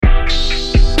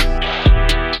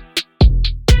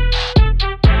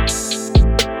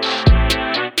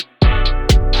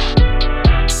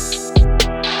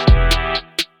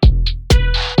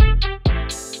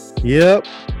Yep,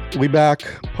 we back.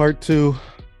 Part 2,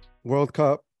 World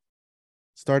Cup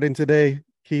starting today.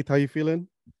 Keith, how you feeling?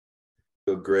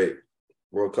 Feel great.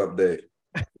 World Cup day.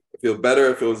 I feel better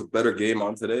if it was a better game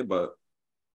on today, but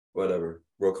whatever.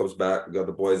 World Cup's back. We got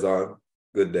the boys on.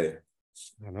 Good day.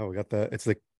 I know we got it's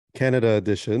the Canada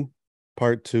edition,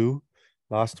 part 2.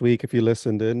 Last week, if you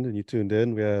listened in and you tuned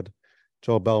in, we had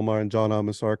Joel Belmar and John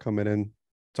Amasar coming in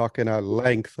talking at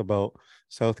length about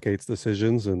Southgate's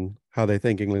decisions and how they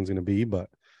think England's going to be. But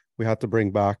we had to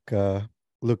bring back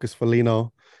Lucas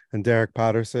Foligno and Derek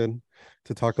Patterson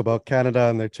to talk about Canada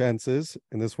and their chances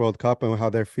in this World Cup and how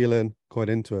they're feeling going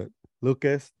into it.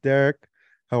 Lucas, Derek,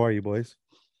 how are you boys?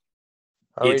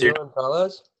 How are you doing,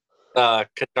 fellas?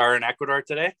 Qatar and Ecuador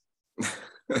today.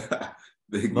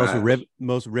 Big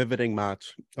most riveting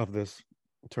match of this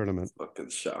tournament. Fucking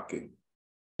shocking.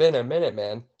 Been a minute,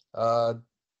 man.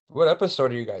 What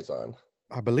episode are you guys on?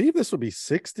 I believe this would be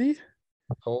 60.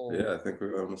 Oh, Yeah, I think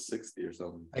we're almost 60 or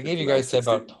something. I gave you guys to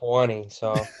about 20,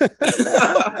 so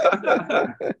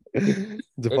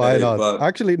define odds.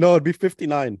 Actually, no, it'd be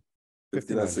 59.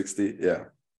 59, 60, yeah.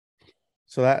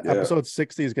 So that episode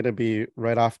 60 is going to be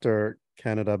right after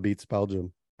Canada beats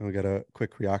Belgium, and we get a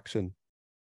quick reaction.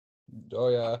 Oh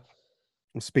yeah,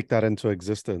 We'll speak that into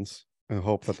existence and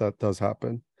hope that does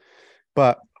happen.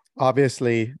 But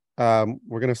obviously,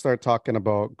 we're going to start talking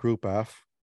about Group F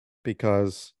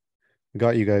because we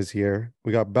got you guys here.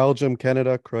 We got Belgium,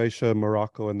 Canada, Croatia,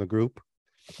 Morocco in the group.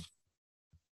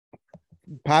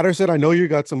 Patterson, I know you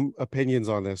got some opinions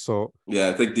on this. So yeah,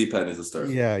 I think Deepan is a start.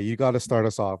 Yeah, you got to start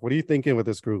us off. What are you thinking with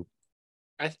this group?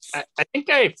 I think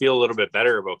I feel a little bit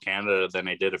better about Canada than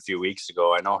I did a few weeks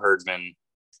ago. I know Herdman,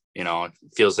 it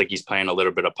feels like he's playing a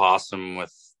little bit of possum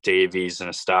with Davies and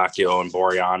Eustáquio and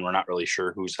Borjan. We're not really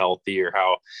sure who's healthy or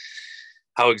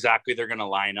how exactly they're going to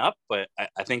line up, but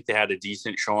I think they had a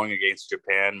decent showing against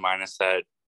Japan, minus that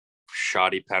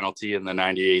shoddy penalty in the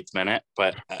 98th minute.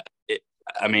 But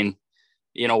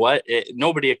you know what?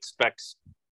 Nobody expects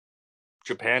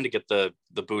Japan to get the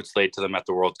boots laid to them at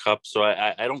the World Cup. So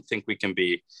I don't think we can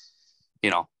be,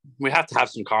 we have to have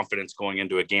some confidence going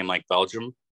into a game like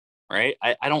Belgium, right?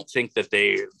 I don't think that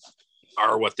they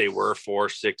are what they were 4,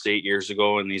 6, 8 years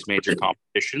ago in these major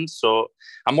competitions. So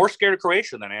I'm more scared of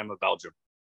Croatia than I am of Belgium.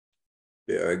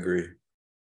 Yeah, I agree.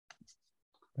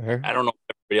 I don't know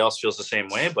if everybody else feels the same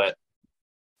way, but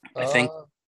I think,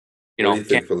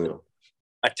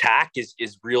 attack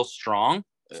is real strong.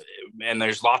 And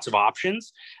there's lots of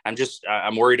options.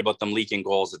 I'm worried about them leaking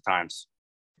goals at times.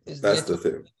 That's the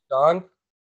thing. John?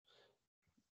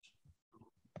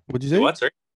 What'd you say? What, sir?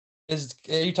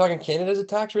 Are you talking Canada's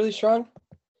attack's really strong?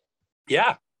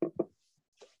 Yeah.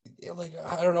 Like,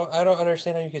 I don't know. I don't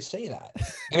understand how you could say that.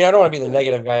 I mean, I don't want to be the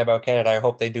negative guy about Canada. I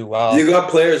hope they do well. You got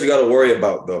players you got to worry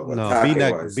about, though. No,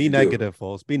 be negative,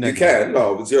 Foles. Be negative. You can.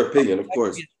 No, it's your opinion, of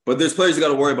course. But there's players you got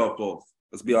to worry about, both.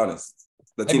 Let's be honest.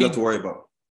 The team have to worry about.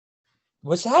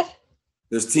 What's that?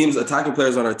 There's attacking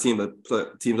players on our team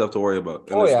that teams have to worry about.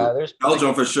 There's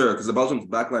Belgium for sure, because the Belgium's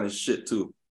backline is shit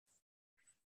too.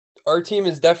 Our team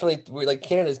is definitely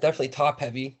Canada's definitely top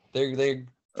heavy. They're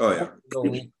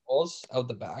elite goals out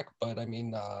the back, but I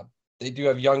mean they do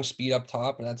have young speed up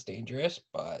top, and that's dangerous.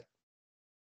 But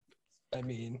I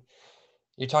mean,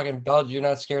 you're talking Belgium. You're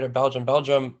not scared of Belgium.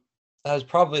 Belgium has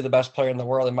probably the best player in the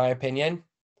world, in my opinion.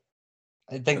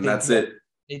 I think that's it.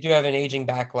 They do have an aging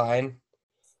back line.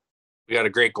 We got a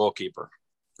great goalkeeper.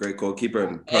 Great goalkeeper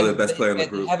and probably the best player in the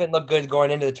group. They haven't looked good going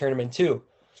into the tournament too.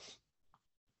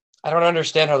 I don't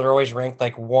understand how they're always ranked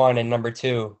like 1 and number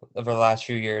 2 over the last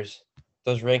few years.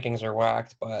 Those rankings are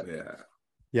whacked, but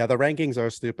yeah, the rankings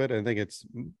are stupid. I think it's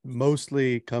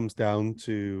mostly comes down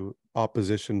to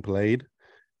opposition played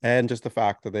and just the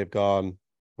fact that they've gone.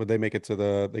 Would they make it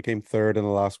they came 3rd in the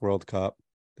last World Cup.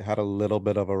 They had a little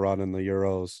bit of a run in the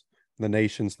Euros. In the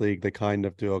Nations League, they kind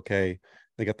of do okay.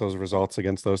 They get those results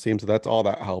against those teams. So that's all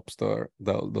that helps those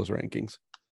rankings.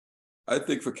 I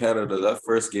think for Canada, that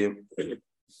first game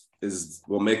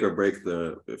will make or break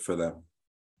for them.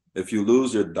 If you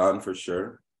lose, you're done for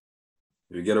sure.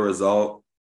 If you get a result,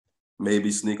 maybe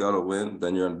sneak out a win,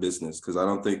 then you're in business. Because I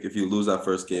don't think if you lose that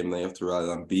first game, then you have to rely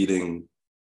on beating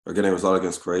or getting a result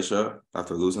against Croatia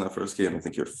after losing that first game. I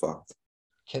think you're fucked.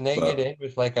 Can they get in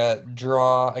with like a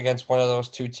draw against one of those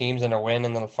two teams and a win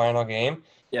in the final game?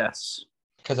 Yes.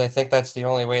 Because I think that's the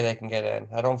only way they can get in.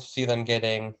 I don't see them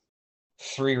getting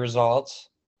 3 results.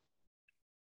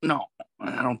 No,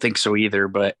 I don't think so either.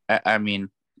 But I mean,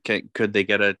 could they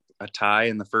get a tie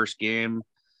in the first game?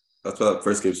 That's why that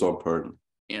first game's so important.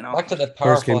 Back to the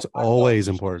first game's always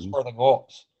important for the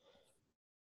goals.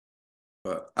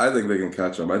 But I think they can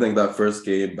catch them. I think that first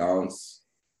game bounce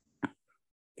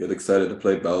Get excited to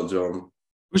play Belgium.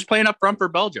 Who's playing up front for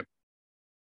Belgium?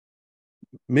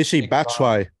 Michy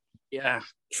Batshuayi. Yeah.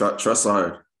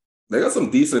 Trossard. They got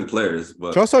some decent players,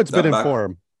 but Trossard's been in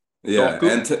form. Yeah,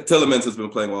 and Tillemans has been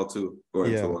playing well too.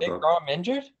 Big Rom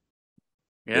injured?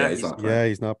 Yeah,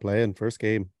 he's not playing first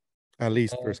game, at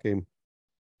least first game.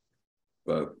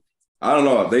 But I don't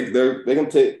know. They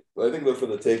can take. I think they're for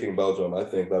the taking Belgium. I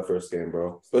think that first game,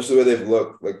 bro. Especially where they've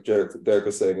looked, like Derek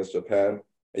was saying, it's Japan,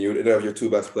 and you have your two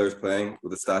best players playing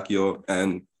with Eustáquio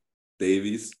and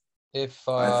Davies. I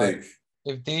think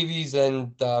if Davies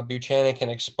and Buchanan can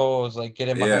expose, like get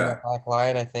him behind the back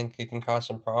line, I think it can cause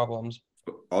some problems.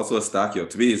 Also, Eustáquio,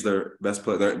 to me, is their best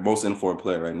player, their most informed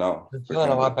player right now. They're feeling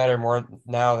a lot better more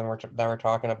now than we're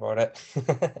talking about it.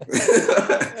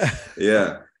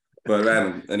 Yeah, but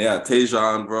man, and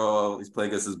Tajon, bro, he's playing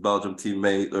against his Belgium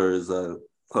teammate or his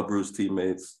Club Rouge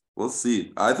teammates. We'll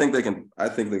see. I think they can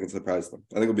surprise them.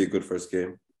 I think it'll be a good first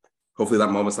game. Hopefully, that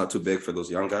moment's not too big for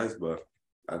those young guys, but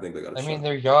I think they got. I mean,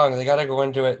 they're young. They got to go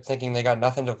into it thinking they got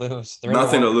nothing to lose.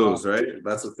 Nothing to lose, right?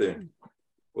 That's the thing.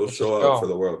 We'll show up for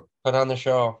the world. Put on the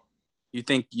show. You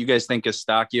guys think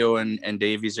Eustáquio and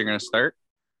Davies are going to start?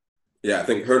 Yeah, I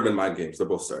think Herdman mind games. They're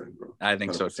both starting, bro. I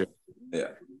think 100%. So too. Yeah.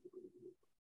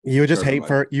 You would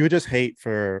just hate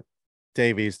for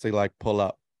Davies to like pull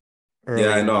up.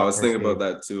 Yeah, I know. I was thinking about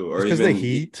that too. Or because the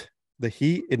heat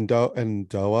in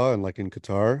Doha and like in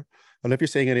Qatar. I don't know if you're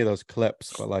seeing any of those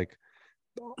clips, but like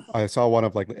I saw one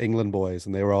of like the England boys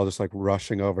and they were all just like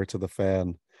rushing over to the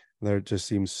fan. And it just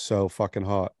seems so fucking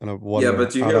hot. And I wonder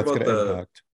but you hear about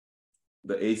impact.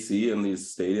 The AC in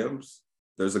these stadiums?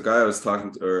 There's a guy I was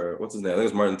talking to, or what's his name? I think it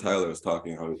was Martin Tyler was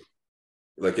talking how,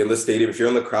 like in the stadium, if you're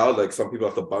in the crowd, like some people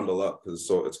have to bundle up because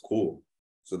it's cool.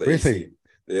 So the AC,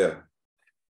 yeah.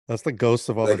 That's the ghost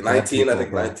of all like the 19, I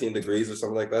think 19 degrees or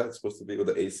something like that. It's supposed to be with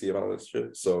the AC and all that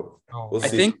shit. So we'll see. I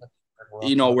think,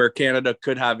 where Canada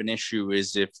could have an issue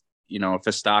is if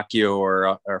Eustáquio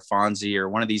or Fonzie or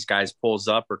one of these guys pulls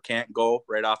up or can't go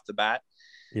right off the bat.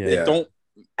 They don't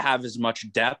have as much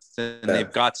depth, and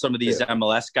they've got some of these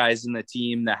MLS guys in the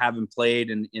team that haven't played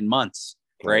in months,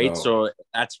 right? So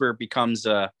that's where it becomes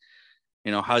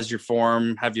how's your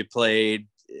form? Have you played?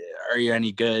 Are you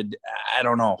any good? I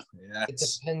don't know. It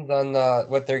depends on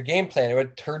what their game plan,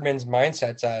 what Herdman's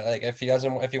mindset's at. Like if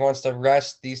he wants to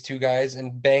rest these two guys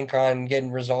and bank on getting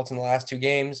results in the last two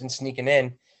games and sneaking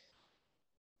in.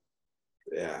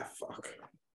 Yeah, fuck.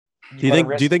 Do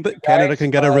you think that Canada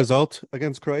can get a result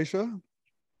against Croatia?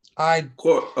 Of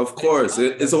course.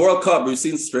 It's a World Cup. We've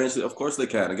seen strangely. Of course they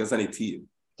can against any team.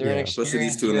 They're an especially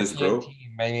these two in this group.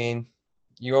 Team. I mean,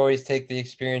 you always take the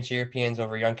experienced Europeans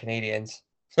over young Canadians.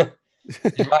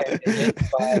 In my opinion,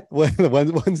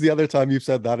 When's the other time you've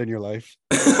said that in your life?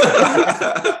 But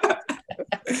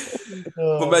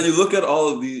man, you look at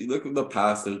the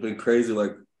past. There's been crazy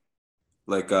like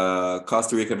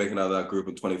Costa Rica making out of that group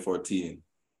in 2014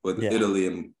 with Italy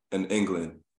and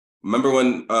England. Remember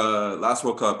when last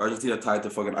World Cup Argentina tied to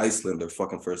fucking Iceland their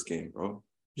fucking first game, bro?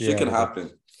 Shit can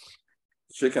happen.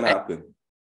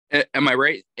 Am I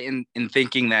right in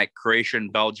thinking that Croatia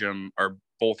and Belgium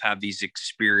both have these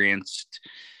experienced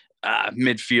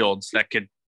midfields that could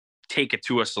take it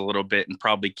to us a little bit and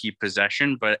probably keep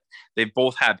possession, but they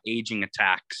both have aging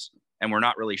attacks, and we're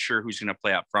not really sure who's going to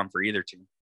play up front for either team.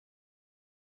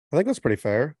 I think that's pretty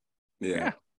fair.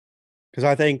 Yeah. Because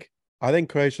I think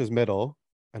Croatia's middle,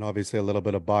 and obviously a little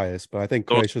bit of bias, but I think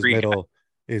Croatia's middle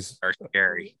are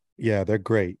scary. Yeah, they're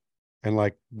great. And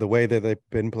like the way that they've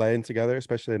been playing together,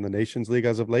 especially in the Nations League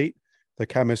as of late, the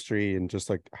chemistry and just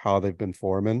like how they've been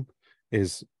forming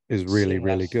is really,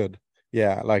 really good.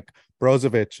 Yeah, like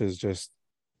Brozovic is just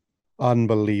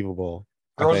unbelievable.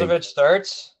 Brozovic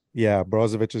starts? Yeah,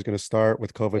 Brozovic is going to start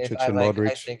with Kovacic and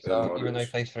Modric. I think so. Even though he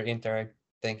plays for Inter, I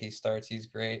think he starts. He's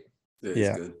great.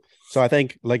 Yeah. Good. So I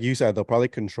think, like you said, they'll probably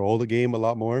control the game a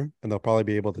lot more, and they'll probably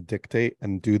be able to dictate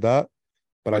and do that.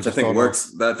 But I think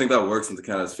works. I think that works into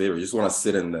Canada's favor. You just want to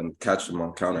sit in and catch them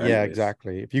on counter. Yeah,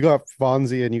 exactly. If you got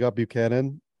Fonzie and you got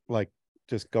Buchanan, like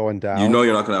just going down, you're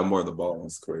not going to have more of the ball.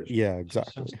 That's crazy. Yeah,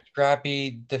 exactly. So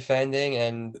scrappy defending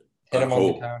and hit him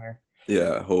on the counter.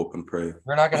 Yeah, hope and pray.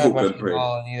 We're not going to have much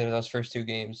ball in either of those first two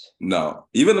games. No,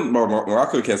 even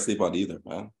Morocco can't sleep on either,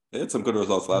 man. They had some good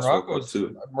results last World Cup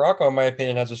too. Morocco, in my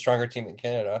opinion, has a stronger team than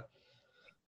Canada.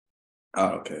 Oh,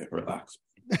 okay, relax.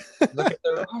 Look at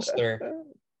their roster.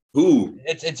 Who?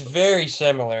 It's very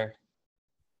similar.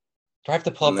 Do I have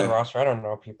to pull up the roster? I don't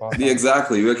know people. Yeah,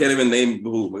 exactly. We can't even name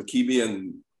who. Hakimi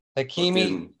and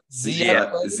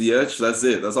Ziyech. That's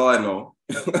it. That's all I know.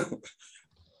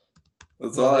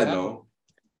 That's all I know.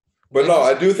 But no,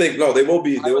 I do think they will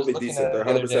be decent. They're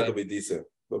 100% will be decent.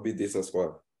 They'll be a decent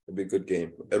squad. It'll be a good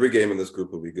game. Every game in this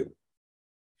group will be good.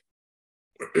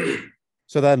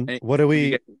 So then, what are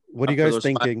you guys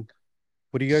thinking?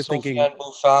 What are you guys thinking? Sofiane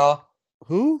Boufal.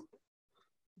 Who?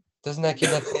 Doesn't that kid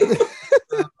that played?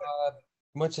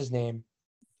 What's his name?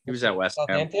 He was at West Ham.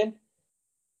 Southampton?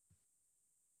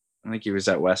 I think he was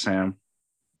at West Ham.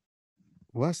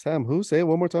 West Ham. Who? Say it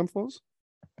one more time, folks.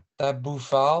 That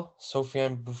Boufal,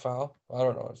 Sofiane Boufal. I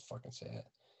don't know how to fucking say it.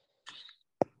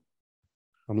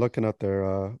 I'm looking at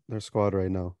their squad right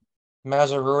now.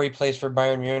 Mazraoui plays for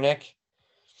Bayern Munich.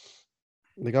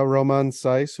 They got Roman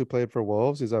Saiss, who played for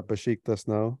Wolves. He's at Besiktas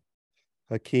now.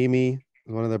 Hakimi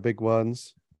is one of their big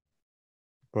ones.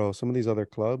 Bro, some of these other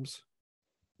clubs.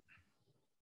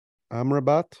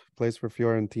 Amrabat plays for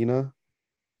Fiorentina.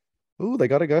 Ooh, they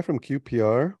got a guy from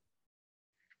QPR.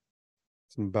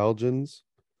 Some Belgians.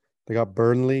 They got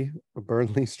Burnley, a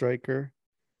Burnley striker.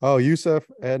 Oh, Youssef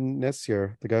and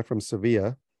Nessir, the guy from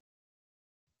Sevilla.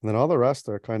 And then all the rest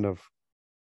are kind of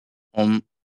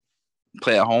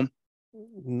play at home.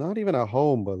 Not even at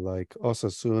home, but like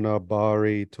Osasuna,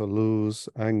 Bari, Toulouse,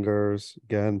 Angers,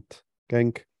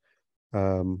 Genk,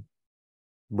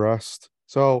 Brest.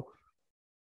 So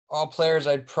all players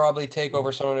I'd probably take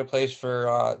over someone who plays for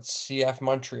CF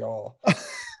Montreal.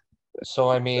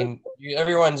 So, I mean,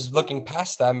 everyone's looking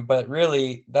past them, but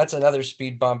really, that's another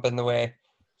speed bump in the way.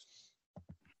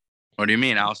 What do you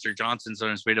mean? Alistair Johnson's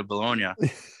on his way to Bologna.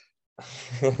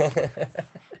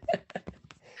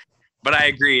 But I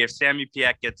agree. If Sammy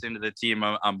Piette gets into the team,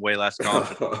 I'm way less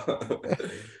confident.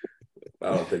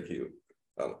 I don't think he will.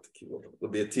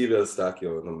 There'll be a Tevez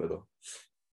Eustáquio in the middle.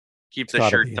 Keep the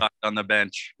shirt tucked on the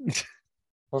bench.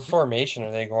 What formation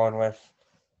are they going with?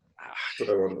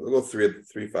 We'll go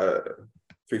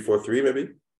 3-4-3 maybe.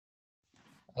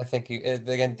 I think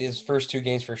again these first two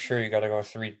games for sure you got to go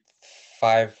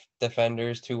 3-5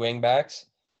 defenders, 2 wing backs.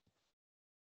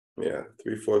 Yeah,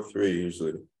 3-4-3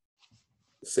 usually.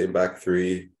 Same back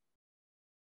three.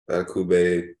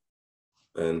 Kube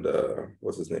and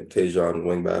what's his name? Tejan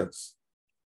wing backs.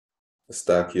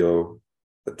 Eustáquio,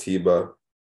 Atiba.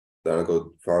 Then I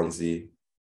go Fonzie,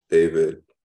 David,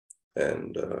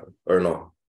 and or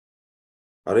no.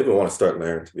 I don't even want to start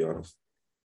Larin, to be honest.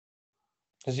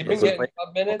 Has he been getting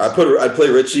club minutes? I'd play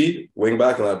Richie wing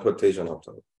back, and I'd put Tejan up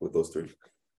top with those three.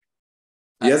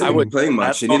 He hasn't been playing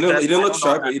much. He didn't look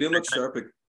sharp. He didn't look sharp.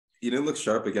 He didn't look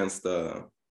sharp against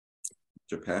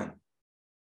Japan.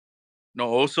 No,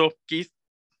 also Keith.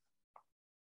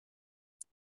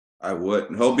 I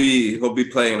would. He'll be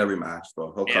playing in every match,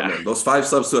 bro. He'll come in. Those 5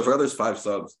 subs too. I forgot there's 5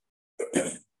 subs.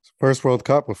 First World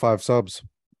Cup with 5 subs.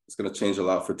 It's gonna change a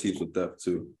lot for teams with depth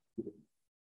too.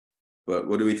 But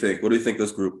what do we think? What do you think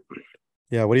this group?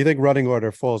 Yeah, what do you think running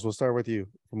order falls? We'll start with you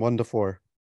from 1 to 4.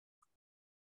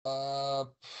 1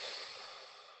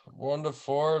 to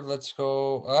 4. Let's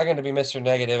go. I'm gonna be Mr.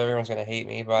 Negative. Everyone's gonna hate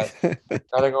me, but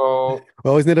gotta go. We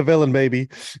always need a villain, baby.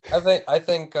 I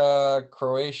think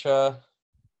Croatia,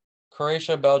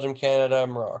 Belgium, Canada,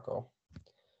 Morocco.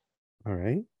 All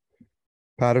right.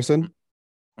 Patterson.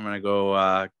 I'm gonna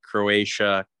go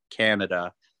Croatia,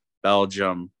 Canada,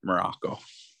 Belgium, Morocco.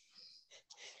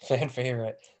 Fan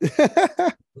favorite.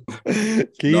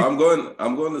 No,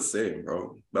 I'm going the same,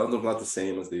 bro. Belgium's not the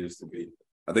same as they used to be.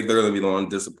 I think they're going to be the one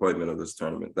disappointment of this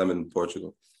tournament. Them in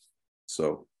Portugal.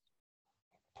 So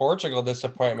Portugal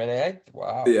disappointment, eh?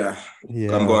 Wow. Yeah.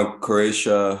 I'm going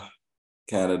Croatia,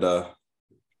 Canada,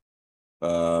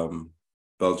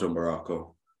 Belgium,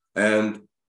 Morocco, and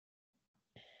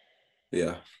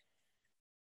Canada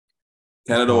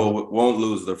won't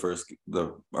lose on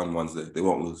Wednesday. They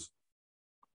won't lose.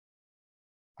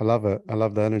 I love it. I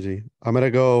love the energy. I'm gonna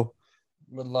go.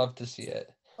 Would love to see it.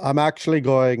 I'm actually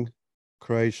going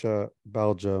Croatia,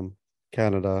 Belgium,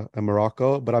 Canada, and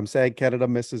Morocco, but I'm saying Canada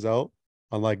misses out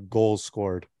on like goals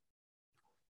scored.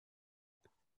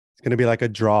 It's gonna be like a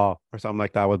draw or something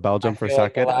like that with Belgium for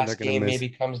second. The last game maybe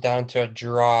comes down to a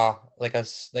draw, like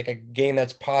a game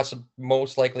that's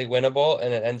most likely winnable,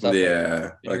 and it ends up.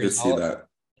 Yeah, I could see that.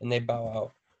 And they bow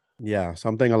out. Yeah,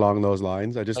 something along those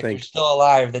lines. I just think you're still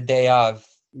alive the day of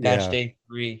match day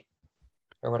 3,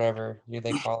 or whatever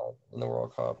they call it in the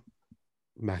World Cup.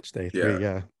 Match day 3,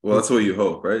 yeah. Well, that's what you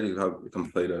hope, right? You can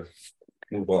play to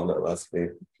move on that last game.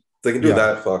 If they can do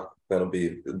that, that'll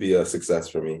be a success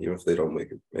for me, even if they don't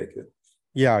make it.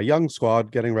 Yeah, young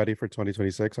squad getting ready for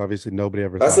 2026. Obviously, nobody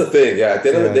ever. That's the thing. Yeah, at the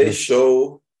end of the day,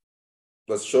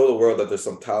 let's show the world that there's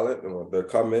some talent and they're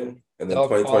coming, and then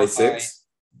 2026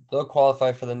 they'll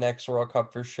qualify for the next World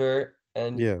Cup for sure,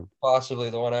 and possibly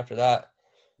the one after that.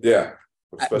 Yeah,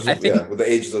 especially with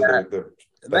the ages of the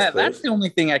that's the only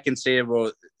thing I can say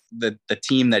about the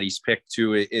team that he's picked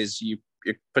to is you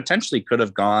potentially could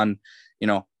have gone,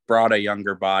 brought a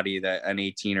younger body, that an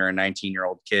 18 or a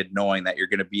 19-year-old kid, knowing that you're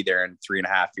going to be there in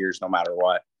 3.5 years, no matter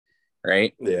what.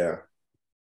 Right. Yeah.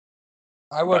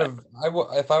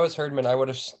 If I was Herdman, I would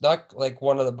have snuck like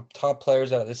one of the top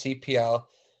players out of the CPL.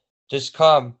 Just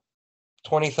come,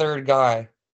 23rd guy,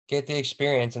 get the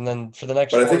experience, and then for the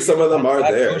next. But I think some of them are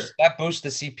there. That boosts the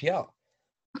CPL.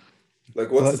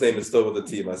 Like, what's his name is still with the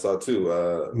team? I saw too.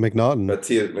 McNaughton.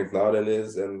 Matthias McNaughton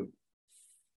is, and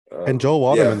Joel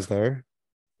Waterman's there.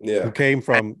 Yeah, who came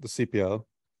from the CPL.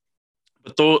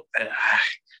 But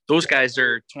those guys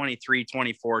are 23,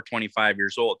 24, 25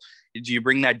 years old. Did you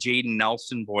bring that Jaden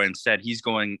Nelson boy instead? He's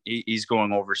going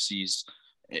overseas,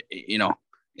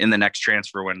 in the next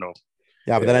transfer window.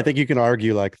 Yeah, but then I think you can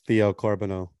argue like Theo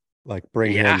Corbeau, like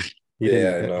bring him. He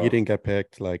didn't get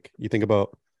picked. Like you think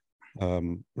about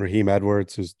Raheem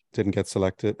Edwards, who didn't get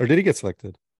selected, or did he get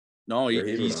selected? No,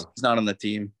 he's not on the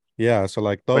team. Yeah, so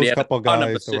like those couple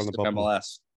guys that were on the bubble.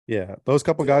 MLS. Yeah, those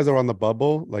couple guys that were on the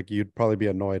bubble, like you'd probably be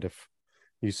annoyed if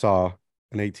you saw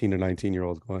an 18 or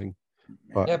 19-year-old going.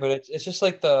 But yeah, but it's just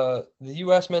like the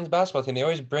U.S. men's basketball team. They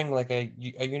always bring like a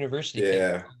university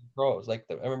kid pros. Like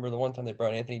I remember the one time they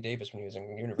brought Anthony Davis when he was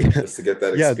in university just to get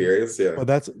that experience. Yeah, but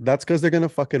that's because they're gonna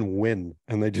fucking win,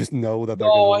 and they just know that they're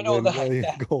gonna win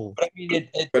gold. But I mean,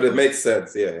 it makes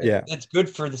sense. Yeah, it's good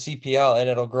for the CPL and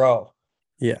it'll grow.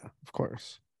 Yeah, of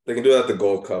course. They can do that at the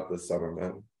Gold Cup this summer,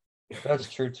 man.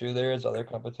 That's true too. There is other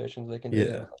competitions they can do.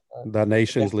 Yeah, that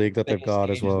Nations League that they've got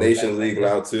as well. Nations League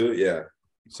now too. Yeah.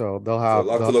 So they'll have a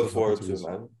lot to look forward to,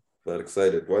 man. But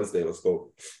excited. Wednesday, let's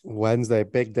go. Wednesday,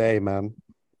 big day, man.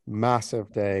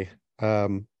 Massive day.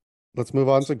 Let's move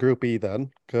on to Group E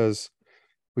then, because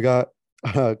we got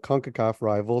CONCACAF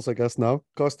rivals, I guess now.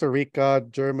 Costa Rica,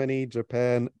 Germany,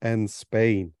 Japan, and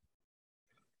Spain.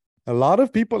 A lot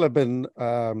of people have been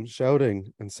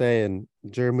shouting and saying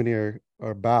Germany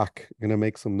are back, gonna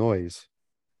make some noise.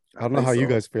 I don't know how you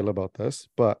guys feel about this,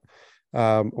 but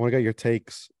I want to get your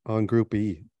takes on Group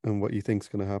E and what you think is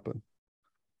going to happen.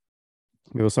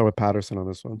 Maybe we'll start with Patterson on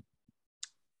this one.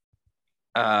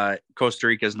 Costa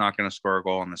Rica is not going to score a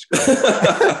goal in this group.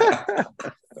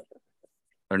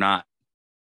 They're not.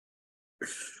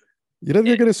 You don't think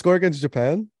they're going to score against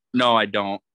Japan? No, I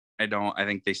don't. I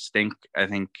think they stink. I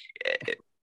think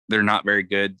they're not very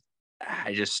good.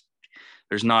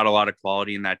 There's not a lot of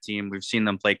quality in that team. We've seen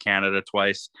them play Canada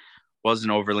twice. Wasn't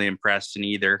overly impressed in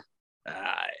either.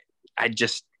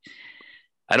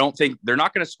 I don't think they're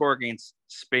not going to score against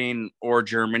Spain or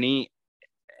Germany,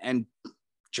 and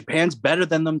Japan's better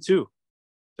than them too.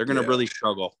 They're going to really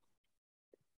struggle.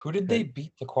 Who did they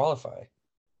beat to qualify?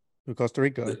 Costa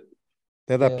Rica.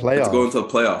 They had that playoff. It's going to a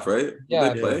playoff, right?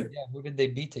 Yeah, who did they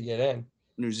beat to get in?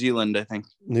 New Zealand, I think.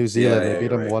 New Zealand. They beat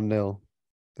them 1-0.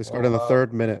 They scored in the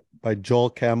third minute by Joel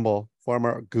Campbell,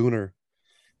 former Gooner.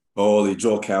 Holy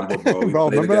Joel Campbell, bro. Bro,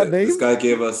 remember that name? This guy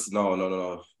gave us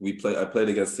no. I played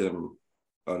against him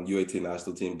on U18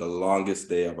 national team the longest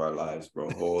day of our lives, bro.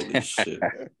 Holy shit.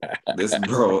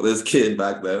 This kid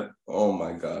back then. Oh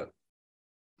my god.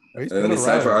 And then he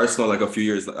signed for Arsenal like a few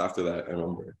years after that, I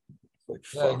remember.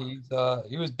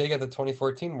 He was big at the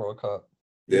 2014 World Cup.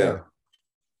 Yeah.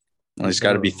 Well, he's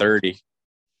got to be 30.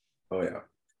 Oh yeah.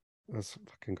 That's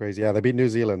fucking crazy. Yeah, they beat New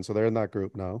Zealand, so they're in that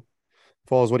group now.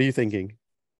 Falls, what are you thinking?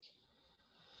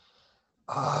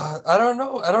 I don't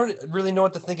know. I don't really know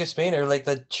what to think of Spain. Or like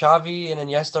the Xavi and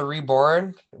Iniesta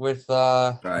reborn with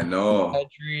I know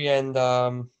Pedri and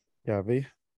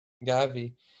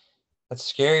Gavi. That's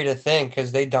scary to think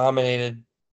because they dominated.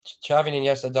 Xavi and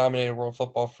Iniesta dominated world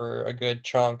football for a good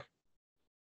chunk.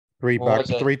 Three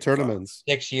tournaments.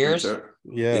 6 years.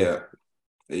 Yeah.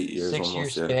 8 years. 6 year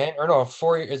span, or no,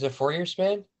 4 years? Is it 4 year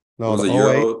span? No, was it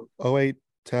Euro? 08,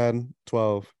 10,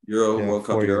 12. Euro, World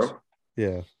Cup Euro.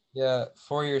 Yeah. Yeah,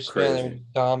 4 year span. They were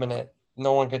dominant.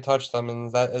 No one could touch them,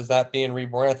 and that being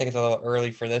reborn. I think it's a little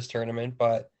early for this tournament,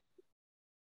 but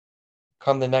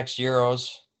come the next Euros.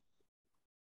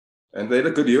 And they had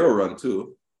a good Euro run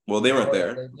too. Well, they weren't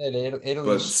there. They did. Italy,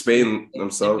 but Spain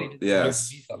themselves,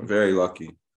 yes, very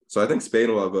lucky. So I think Spain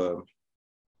will have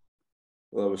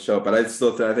a shout, but I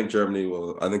think Germany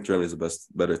will. I think Germany's the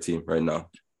better team right now.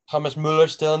 Thomas Müller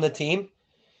still in the team.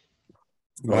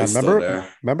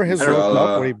 Remember his World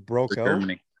Cup where he broke out?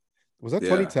 Germany. Was that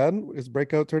 2010? His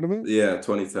breakout tournament? Yeah,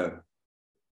 2010.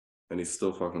 And he's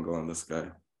still fucking going, this guy.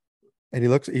 And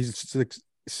he's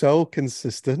so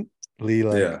consistently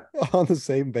on the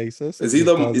same basis. Is he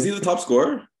the top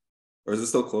scorer, or is it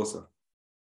still closer?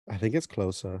 I think it's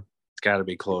closer. It's got to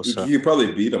be closer. You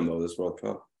probably beat him though this World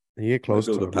Cup. He get close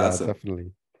to him,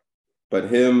 definitely. But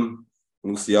him,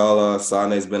 Musiala,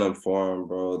 Sane's been in form,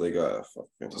 bro. They got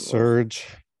fucking Surge.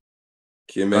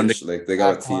 Kimmich, like they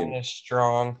got a Back line team. is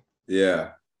strong.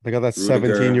 Yeah. They got that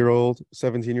Rudiger.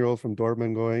 17-year-old from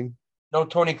Dortmund going. No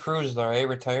Tony Cruz though, eh?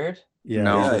 Retired, Yeah,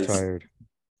 No. he's Yeah, retired.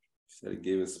 Said he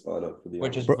gave his spot up for the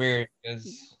which is Army. weird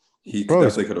because He Bro,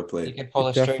 definitely could have he played. can pull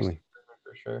the strings Definitely.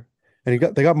 for sure. And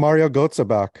they got Mario Götze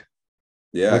back,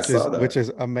 Yeah, I saw that. which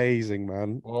is amazing,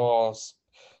 man. Oh,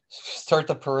 start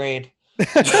the parade. Plan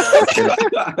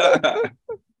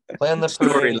the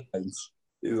parade. Storylines.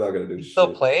 He's not gonna do He shit.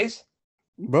 still plays?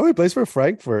 Bro, he plays for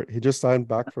Frankfurt. He just signed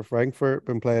back for Frankfurt,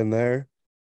 been playing there.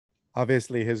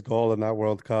 Obviously, his goal in that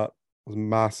World Cup was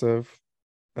massive.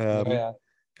 Yeah. Can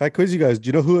I quiz you guys? Do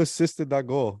you know who assisted that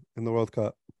goal in the World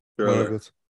Cup? Sure.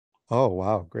 Oh,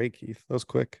 wow. Great, Keith. That was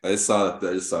quick. I saw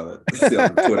that. Yeah,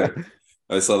 on Twitter.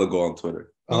 I saw the goal on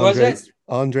Twitter. Who was it?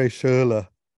 Andre Schürrle.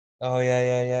 Oh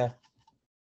yeah.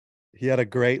 He had a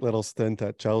great little stint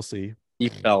at Chelsea. He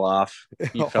fell off.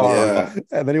 He fell Hard. off.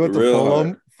 And then he went to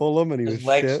Real Fulham, and he His was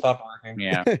legs shit. stopped working.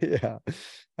 Yeah.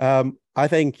 Yeah. I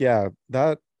think,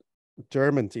 that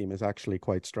German team is actually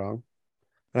quite strong.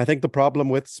 And I think the problem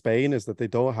with Spain is that they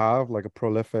don't have like a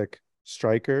prolific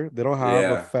striker. They don't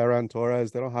have a Ferran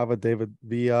Torres. They don't have a David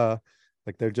Villa.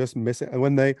 Like they're just missing. And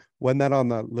when they went that on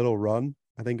that little run,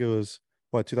 I think it was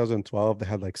 2012, they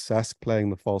had like Cesc playing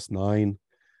the false nine.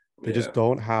 They just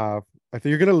don't have. I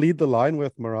think you're gonna lead the line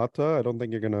with Morata. I don't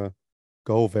think you're gonna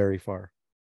go very far.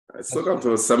 I still got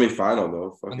to a semifinal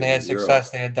though. When they had success,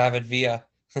 they had David Villa.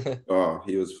 Oh,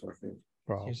 he was fucking.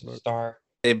 He's a star.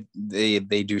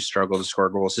 They do struggle to score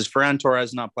goals. Is Ferran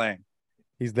Torres not playing?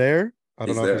 He's there. I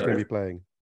don't He's know if he's there. gonna be playing.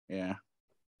 Yeah.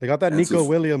 They got that Ansu Nico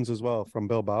Williams as well from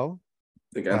Bilbao.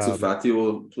 Think Ansu Fati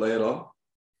will play at all?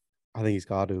 I think he's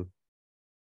got to.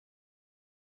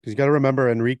 Because you got to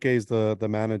remember, Enrique's the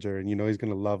manager, and he's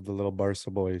gonna love the little Barca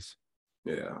boys.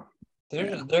 Yeah.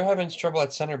 They're having trouble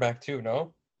at center back too,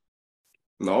 no?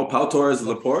 No, Pau Torres,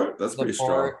 Laporte. That's pretty strong.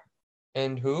 Laporte.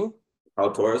 And who? Pau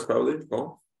Torres probably.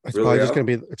 No. It's Really,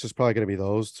 probably just probably gonna be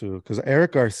those two. Because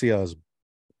Eric Garcia is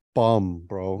bum,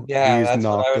 bro. Yeah, he's that's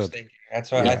not what I was good. thinking.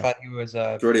 That's why I thought he was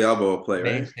a Jordi Alba will play,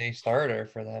 right? mainstay starter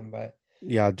for them, but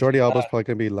Yeah, Jordi Alba's probably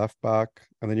gonna be left back,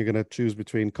 and then you're gonna choose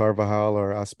between Carvajal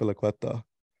or Azpilicueta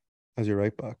as your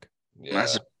right back. yeah.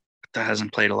 That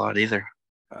hasn't played a lot either.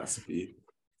 Has to be.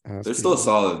 Has They're to still be.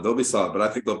 solid. They'll be solid, but I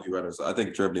think they'll be runners. I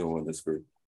think Germany will win this group.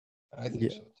 I think Yeah.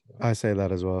 so too. I say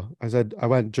that as well. I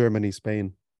went Germany,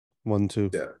 Spain,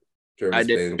 1-2. Yeah. Germany, I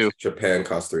did Spain, too. Japan,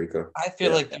 Costa Rica. I feel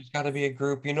Yeah. like there's got to be a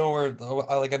group, where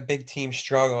like a big team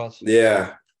struggles.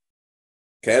 Yeah.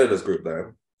 Canada's group,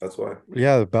 man. That's why.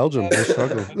 Yeah, Belgium, they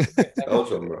struggle.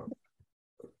 Belgium, bro.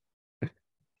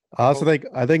 I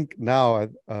think now,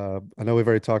 I know we've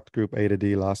already talked Group A to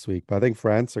D last week, but I think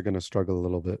France are going to struggle a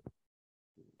little bit.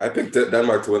 I picked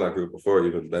Denmark to win that group before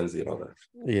even Benzi and all that.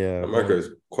 Yeah, Denmark is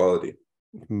quality.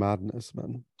 madness,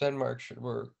 man. Denmark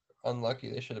were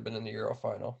unlucky. They should have been in the Euro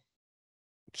final.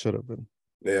 Should have been.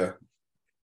 Yeah.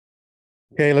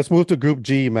 Okay, let's move to Group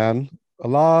G, man. A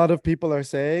lot of people are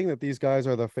saying that these guys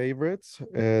are the favorites,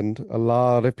 and a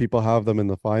lot of people have them in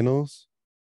the finals.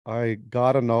 I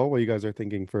gotta know what you guys are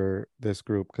thinking for this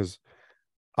group, because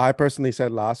I personally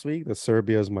said last week that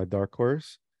Serbia is my dark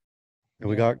horse. And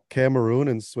we got Cameroon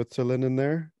and Switzerland in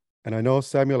there. And I know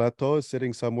Samuel Eto'o is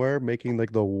sitting somewhere making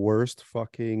like the worst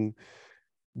fucking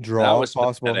draw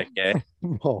possible. Pathetic, eh?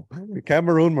 No.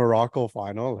 Cameroon Morocco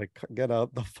final. Like, get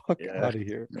out the fuck out of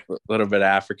here. A little bit of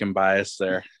African bias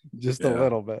there. Just a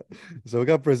little bit. So we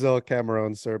got Brazil,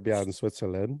 Cameroon, Serbia, and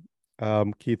Switzerland.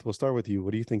 Keith, we'll start with you.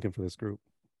 What are you thinking for this group?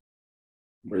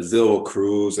 Brazil will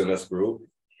cruise in this group.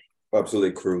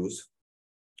 Absolutely cruise.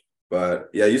 But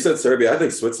yeah, you said Serbia. I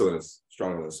think Switzerland is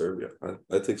stronger than Serbia.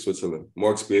 I think Switzerland.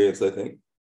 More experience, I think.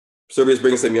 Serbia's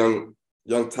bringing some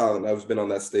young talent. I haven't been on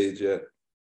that stage yet.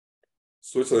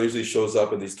 Switzerland usually shows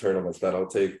up in these tournaments that I'll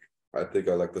take. I think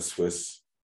I like the Swiss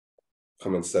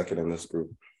coming second in this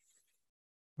group.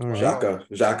 All right.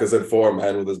 Xhaka's in form,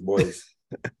 man, with his boys.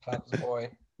 Pop's boy.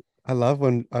 I love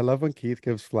when Keith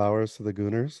gives flowers to the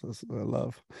Gooners. That's what I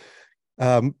love.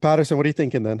 Patterson, what are you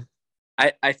thinking then?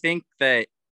 I think that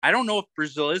I don't know if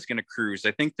Brazil is going to cruise.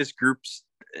 I think this group's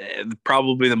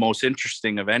probably the most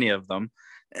interesting of any of them.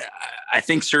 I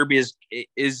think Serbia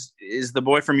is the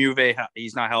boy from Juve.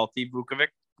 He's not healthy, Vukovic.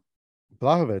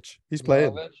 Vlahovic, he's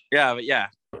playing. Yeah,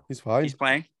 He's fine. he's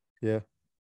playing. Yeah,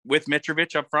 with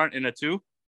Mitrovic up front in a 2.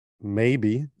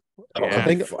 maybe. Yeah. I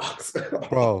think,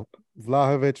 bro,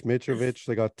 Vlahovic, Mitrovic.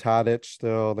 They got Tadic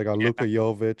still. They got Luka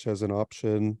Jovic as an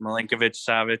option. Milinkovic,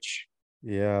 Savic.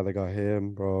 Yeah, they got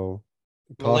him, bro.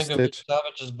 Milinkovic,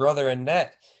 Savic's brother in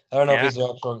net. I don't know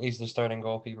if he's the starting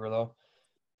goalkeeper though.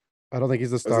 I don't think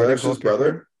he's the starting goalkeeper. His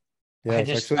brother? Yeah, I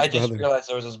just realized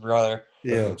it was his brother.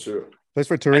 Yeah, true. Plays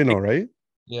for Torino, right?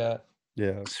 Yeah.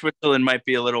 Yeah. Switzerland might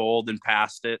be a little old and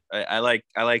past it. I like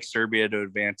Serbia to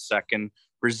advance second.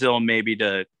 Brazil maybe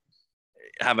to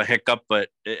have a hiccup, but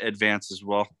advance as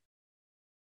well.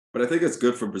 But I think it's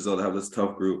good for Brazil to have this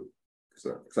tough group.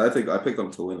 Because I think I picked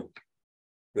them to win it. I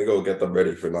think it'll get them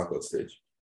ready for knockout stage.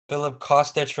 Filip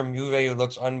Kostic from Juve, who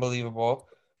looks unbelievable.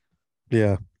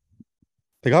 Yeah.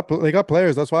 They got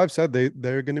players. That's why I've said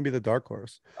they're going to be the dark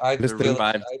horse. I The said that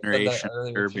revived generation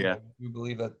earlier too. Serbia. You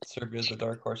believe that Serbia is the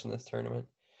dark horse in this tournament.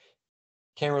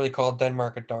 Can't really call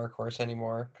Denmark a dark horse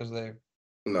anymore because they've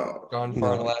gone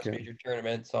far in the last major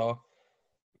tournament. So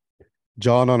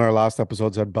John on our last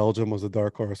episode said Belgium was a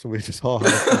dark horse, and we just all had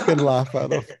a fucking laugh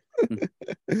at him.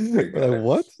 Like,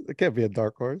 what? It can't be a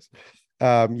dark horse.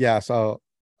 Yeah, so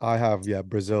I have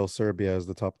Brazil, Serbia as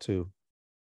the top two.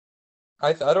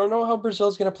 I don't know how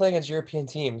Brazil's going to play against European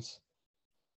teams.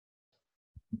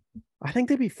 I think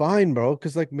they'd be fine, bro,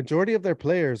 because like majority of their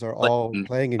players are all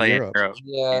playing in Europe.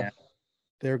 Yeah.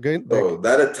 They're good. Bro,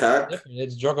 that attack.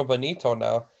 It's Jogo Bonito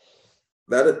now.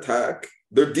 That attack.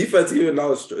 Their defense even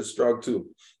now is strong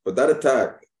too. But that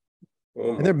attack.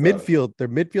 Oh, and their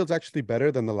midfield's actually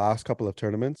better than the last couple of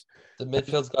tournaments. The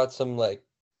midfield's got some like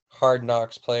hard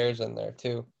knocks players in there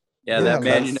too. Yeah, that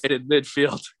Man United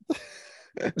midfield.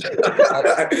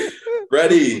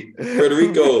 Ready,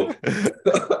 Federico.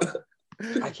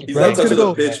 He's not touching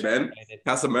the pitch, man.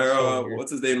 Casemiro,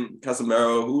 what's his name?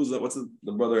 Casemiro. What's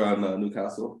the brother on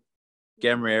Newcastle?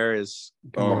 Gamrier is.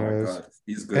 Oh my god,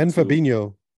 he's good. And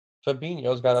too.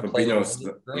 Fabinho's got to play.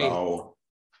 No,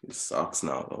 he sucks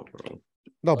now, though, bro.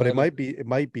 No, but it might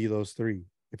be those three.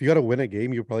 If you got to win a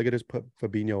game, you're probably gonna just put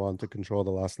Fabinho on to control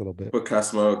the last little bit. Put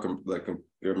Casemiro, like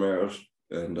Gamrier,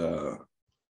 and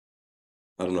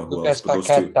I don't know who Lucas else.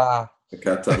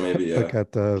 Paqueta, maybe. Yeah.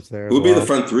 Paqueta's there. Who'd be the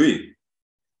front three?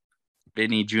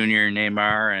 Vinny Jr.,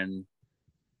 Neymar, and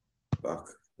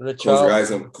close your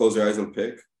eyes and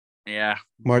pick. Yeah,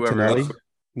 Martinelli.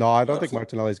 No, I don't think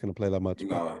Martinelli's going to play that much.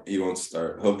 No, he won't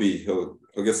start. He'll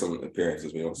get some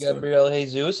appearances. We won't start. Gabriel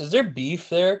Jesus. Is there beef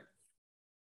there?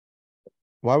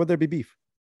 Why would there be beef?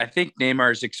 I think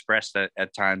Neymar's expressed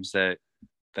at times that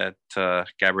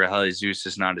Gabriel Jesus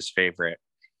is not his favorite.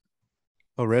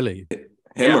 Oh, really?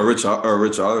 Him or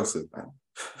Richarlison?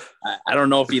 I don't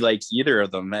know if he likes either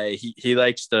of them. He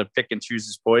likes to pick and choose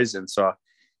his poison. So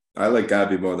I like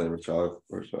Gabby more than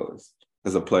Richarlison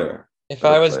as a player. If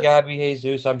I was Gabby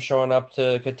Jesus, I'm showing up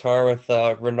to Qatar with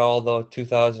Ronaldo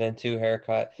 2002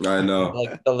 haircut. I know,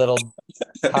 like the little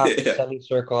half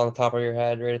semicircle on the top of your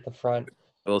head, right at the front.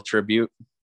 A little tribute.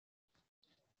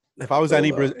 If I was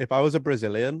a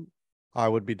Brazilian, I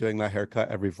would be doing that haircut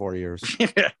every 4 years.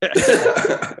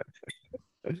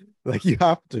 Like you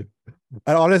have to.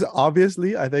 And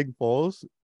obviously, I think Foles,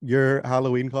 your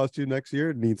Halloween costume next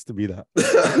year needs to be that.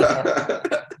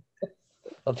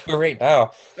 I'll do it right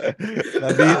now.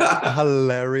 That'd be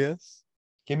hilarious.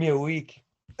 Give me a week.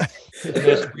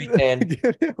 Give me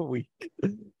a week.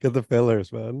 Get the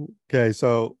fillers, man. Okay,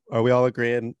 so are we all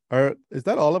agreeing? Is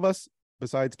that all of us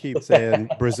besides Keith saying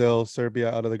Brazil,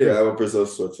 Serbia out of the group? Yeah, I have Brazil,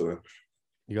 Switzerland.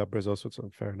 You got Brazil,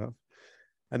 Switzerland. Fair enough.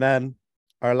 And then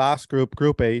our last group,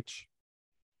 Group H.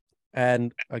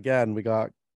 And again, we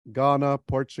got Ghana,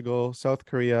 Portugal, South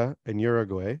Korea, and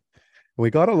Uruguay. And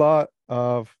we got a lot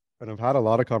of, and I've had a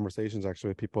lot of conversations actually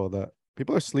with people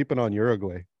are sleeping on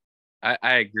Uruguay.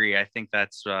 I agree. I think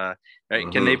that's right.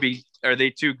 Are they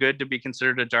too good to be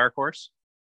considered a dark horse?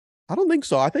 I don't think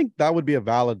so. I think that would be a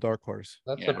valid dark horse.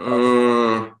 That's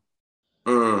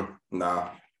nah.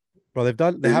 Bro, they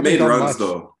haven't made done runs much.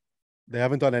 Though. They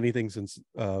haven't done anything since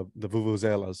the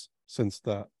Vuvuzelas since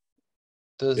that.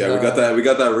 We got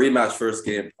that rematch first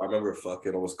game. I remember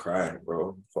fucking almost crying,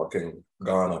 bro. Fucking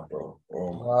Ghana, bro.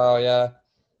 Oh my wow, yeah.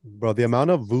 Bro, the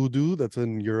amount of voodoo that's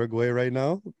in Uruguay right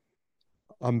now,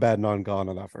 I'm betting on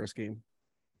Ghana that first game.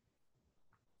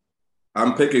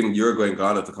 I'm picking Uruguay and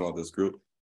Ghana to come out this group.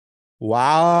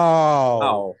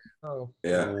 Wow. Oh.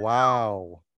 Yeah.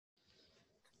 Wow.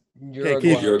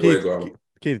 Uruguay.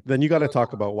 Keith, then you got to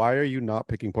talk about why are you not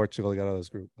picking Portugal to get out of this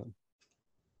group? Then?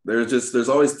 There's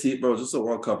always just a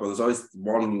World Cup, but there's always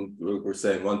we're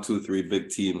saying 1, 2, 3 big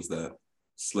teams that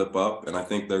slip up, and I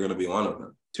think they're going to be one of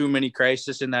them. Too many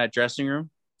crises in that dressing room.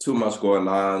 Too much going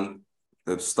on.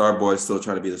 The star boy is still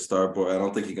trying to be the star boy. I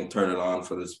don't think he can turn it on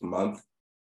for this month.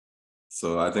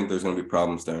 So I think there's going to be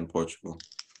problems there in Portugal.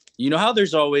 You know how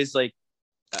there's always like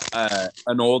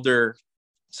an older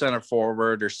center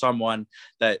forward or someone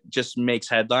that just makes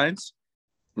headlines?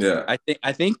 Yeah.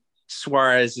 I think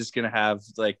Suarez is gonna have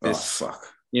like Oh this, fuck.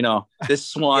 this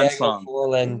swan Diego song.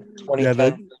 Forlan, Yeah,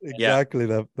 2010. exactly.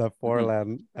 That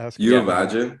Forlan. You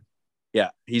imagine? Yeah,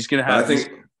 he's gonna But I have. He's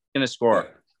think gonna score.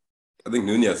 yeah, I think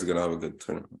Nunez is gonna have a good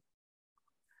tournament.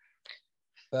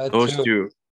 That Those too. two.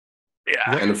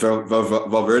 Yeah. And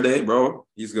Valverde, bro,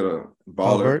 he's gonna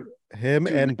baller. Him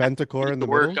Dude, and Bentancur in the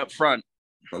work middle. up front.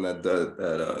 And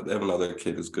they have another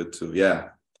kid who's good too. Yeah,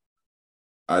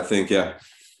 I think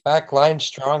Back line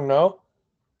strong, no?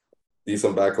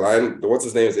 decent back line. What's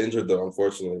his name is injured though,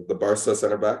 unfortunately. The Barca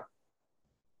center back.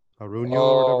 Araujo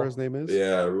or whatever his name is.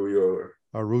 Yeah,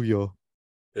 Araujo.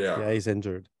 Yeah, Yeah, he's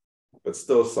injured. but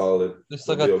still solid. Just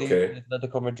He'll look be at the okay.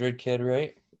 Atletico Madrid kid,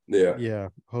 right? Yeah. Yeah,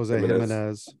 Jose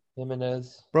Jimenez.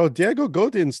 Jimenez. Bro, Diego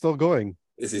Godin's still going.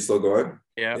 Is he still going?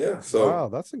 Yeah. Yeah. So Wow,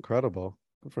 that's incredible.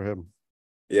 Good for him.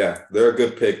 yeah, they're a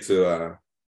good pick to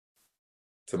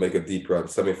make a deep run,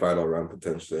 semifinal run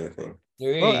potentially. I think.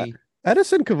 Three.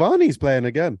 Edison Cavani's playing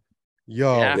again.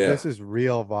 Yo, Yeah. this is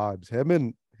real vibes.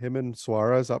 Him and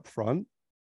Suarez up front.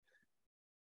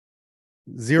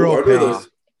 Zero Who are pace. those?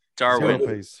 Darwin.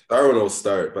 Zero pace. Darwin will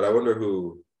start, but I wonder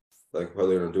how they're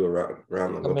gonna do around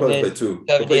them. They'll Coming probably in play two.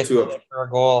 They'll play 70th two up. for a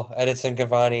goal. Edison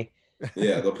Cavani.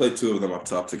 Yeah, they'll play two of them up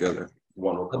top together.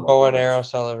 One will The come bow up and next. arrow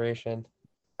celebration.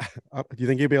 Do you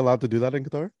think you'd be allowed to do that in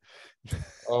Qatar?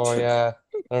 Oh yeah.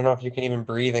 I don't know if you can even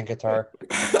breathe in Qatar.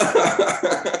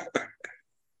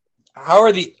 How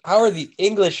are the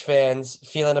English fans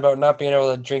feeling about not being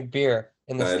able to drink beer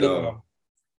in the I stadium? know.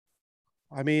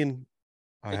 I mean,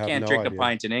 I They have can't no drink idea. a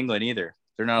pint in England either.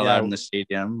 They're not Yeah. allowed in the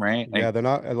stadium, right? Yeah, they're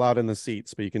not allowed in the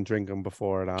seats, but you can drink them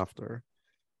before and after.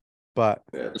 But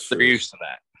Yeah, they're true. used to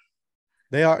that.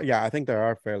 they are, yeah, I think they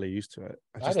are fairly used to it.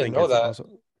 I just didn't think know it's that. also,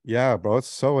 yeah, bro, it's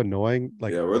so annoying.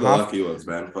 Like, Yeah, we're the half- lucky ones,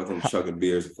 man. Fucking chugging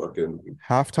beers, fucking.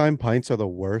 halftime pints are the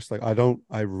worst. Like,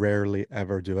 I rarely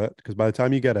ever do it because by the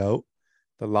time you get out,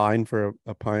 the line for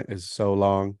a pint is so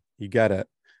long. You get it,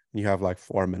 and you have like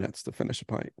 4 minutes to finish a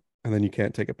pint, and then you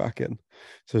can't take it back in.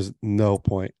 So there's no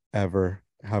point ever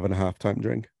having a halftime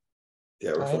drink.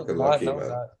 Yeah, we're I did fucking not lucky, know man.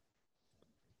 that.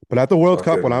 But at the World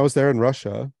Cup, when Okay. I was there in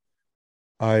Russia,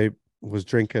 I was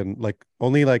drinking like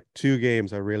only like 2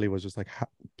 games. I really was just like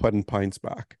putting pints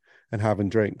back and having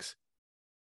drinks.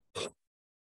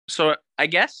 So I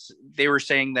guess they were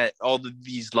saying that all of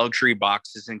these luxury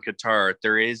boxes in Qatar,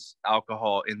 there is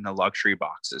alcohol in the luxury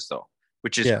boxes though,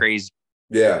 which is Yeah. crazy.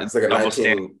 Yeah, it's like a Double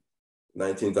stand.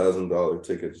 $19,000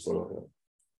 ticket or something like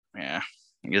Yeah.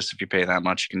 I guess if you pay that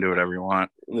much, you can do whatever you want.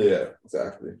 that. Yeah,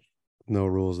 exactly. No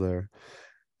rules there.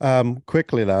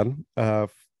 Quickly then,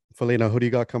 Felina, who do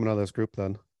you got coming out of this group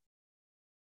then?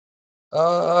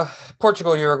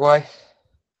 Portugal, Uruguay.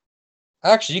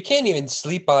 Actually, you can't even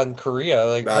sleep on Korea.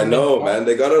 Like I know, man.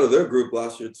 They got out of their group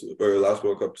last year too, or last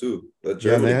World Cup too. The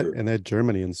Germany group. and they had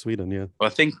Germany and Sweden. Yeah, Well, I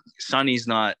think Sonny's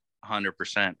not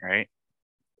 100%, right?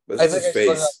 But I it's think his I still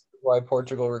got face. Uruguay,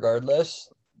 Portugal, regardless.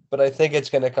 But I think it's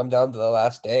going to come down to the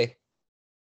last day.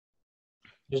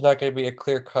 There's not going to be a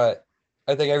clear cut.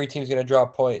 I think every team's going to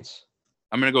drop points.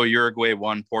 I'm going to go Uruguay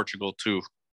 1, Portugal 2.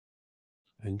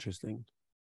 interesting.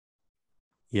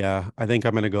 Yeah, I think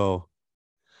I'm gonna go.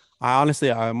 I'm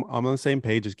on the same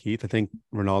page as Keith. I think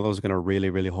Ronaldo's gonna really,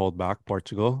 really hold back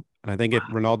Portugal. And I think if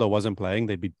Ronaldo wasn't playing,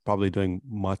 they'd be probably doing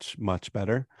much, much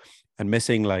better. And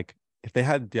missing, like, if they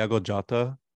had Diego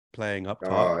Jota playing up Oh,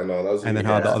 top, I know. That was and then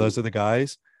really how the nasty. others are the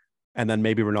guys, and then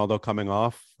maybe Ronaldo coming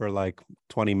off for like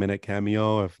 20-minute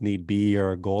cameo if need be,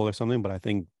 or a goal or something. But I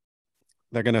think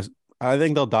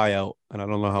they'll die out, and I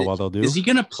don't know how well they'll do. Is he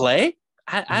going to play?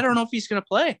 I don't know if he's going to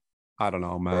play. I don't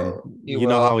know, man. Bro, he You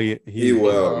know will. how He will,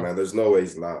 will. man. There's no way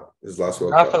he's not. His last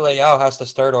World Cup. Rafael has to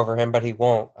start over him, but he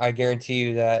won't. I guarantee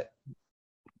you that.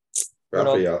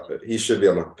 Rafael, he should be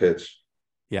on the pitch.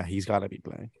 Yeah, he's got to be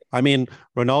playing. I mean,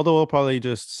 Ronaldo will probably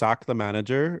just sack the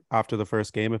manager after the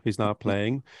first game if he's not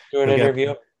playing. Do an He'll get-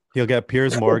 interview. He'll get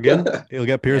Piers Morgan. He'll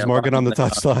get Piers Yeah, Morgan on the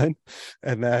probably. touchline,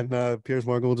 and then Piers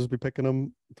Morgan will just be picking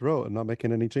him throughout and not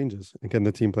making any changes and getting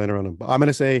the team playing around him. But I'm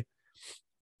gonna say,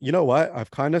 you know what? I've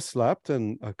kind of slept,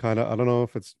 and I don't know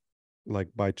if it's like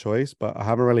by choice, but I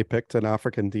haven't really picked an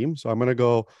African team, so I'm gonna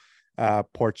go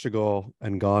Portugal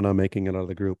and Ghana making it out of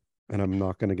the group, and I'm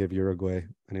not gonna give Uruguay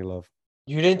any love.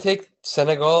 You didn't take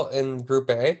Senegal in Group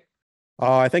A?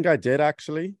 Oh, I think I did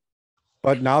actually,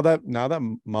 but now that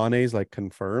Mane's like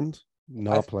confirmed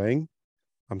not playing,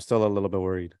 I'm still a little bit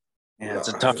worried. Yeah, it's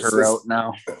a No, tougher it's route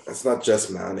now. It's not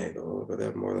just Mane though, but they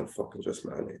have more than fucking just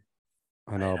Mane.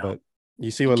 I know, know. but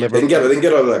you see what They Liverpool. can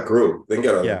get out of that group. They can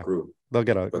get out of Yeah. that group, They'll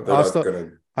get out. but they're not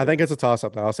gonna. I think it's a toss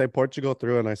up now. I'll say Portugal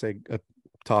through, and I say a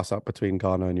toss up between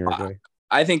Ghana and Uruguay.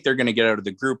 I think they're going to get out of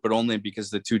the group, but only because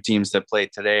the two teams that play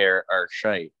today are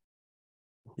shite.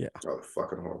 Yeah. Oh,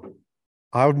 fucking horrible.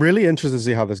 I'm really interested to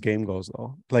see how this game goes,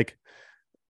 though. Like,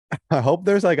 I hope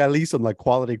there's like at least some like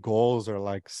quality goals or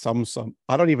like some.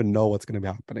 I don't even know what's going to be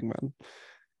happening, man.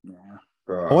 Yeah.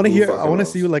 I want to hear. I want to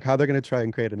see like how they're going to try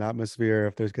and create an atmosphere.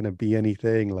 If there's going to be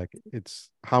anything, like it's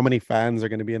how many fans are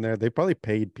going to be in there. They probably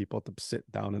paid people to sit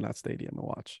down in that stadium and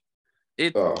watch.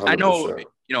 I know,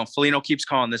 Foligno keeps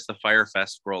calling this the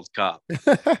Firefest World Cup.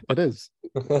 It is.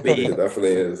 It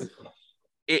definitely is.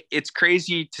 It's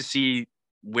crazy to see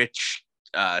which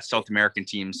South American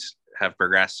teams have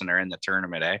progressed and are in the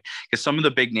tournament, because some of the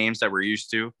big names that we're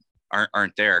used to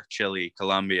aren't there. Chile,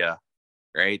 Colombia,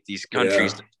 right? These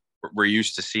countries that we're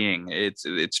used to seeing.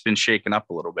 It's been shaken up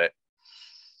a little bit.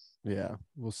 Yeah,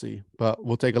 we'll see. But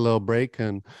we'll take a little break,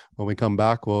 and when we come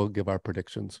back, we'll give our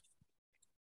predictions.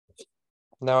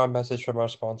 Now a message from our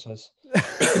sponsors.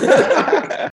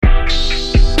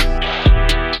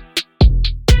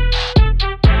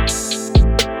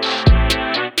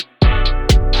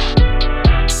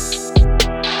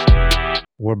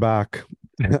 We're back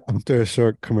after a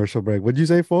short commercial break. What'd you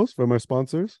say, folks, from our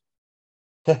sponsors?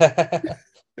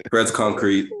 Fred's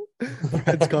Concrete.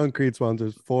 Fred's Concrete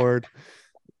sponsors. Ford.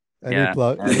 Any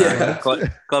plug? And,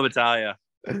 Club Italia.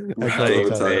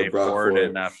 Ford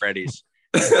and Freddy's.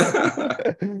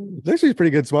 It's actually a pretty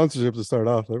good sponsorship to start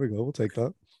off. There we go. We'll take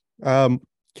that.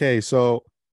 Okay, so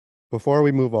before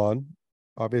we move on,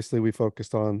 obviously we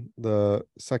focused on the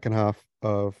second half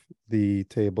of the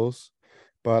tables,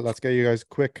 but let's get you guys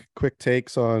quick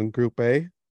takes on Group A.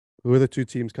 Who are the two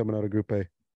teams coming out of Group A?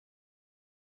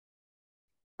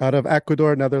 Out of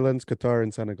Ecuador, Netherlands, Qatar,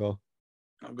 and Senegal.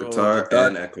 Qatar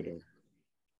and Ecuador.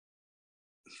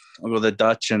 I'll go the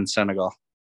Dutch and Senegal.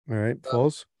 All right,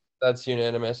 Foles. That's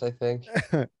unanimous, I think.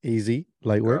 Easy,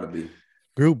 light work.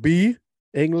 Group B,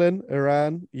 England,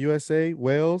 Iran, USA,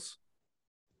 Wales.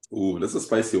 Ooh, this is a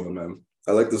spicy one, man.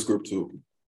 I like this group too.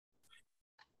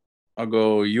 I'll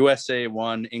go USA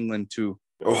 1, England 2.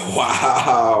 Oh,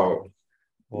 wow.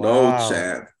 No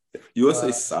chance.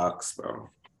 USA sucks, bro.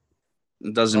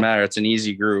 It doesn't matter. It's an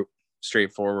easy group.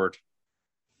 Straightforward.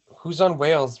 Who's on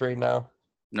Wales right now?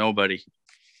 Nobody.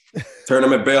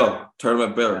 Tournament Gareth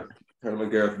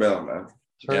Bale, man.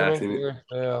 Gareth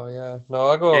Bale, yeah. No,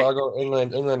 I'll go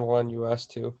England. England 1, US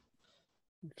 2.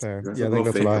 Fair. Yeah, I think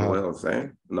that's what I had. Wales, eh?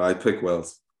 No, I picked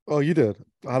Wales. Oh, you did?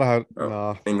 I don't have.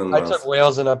 Nah. England. I took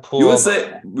Wales in a pool.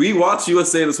 USA. We watched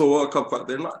USA this whole World Cup.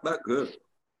 They're not that good.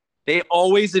 They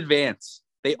always advance.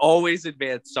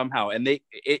 Somehow, and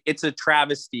it's a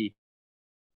travesty.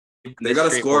 They got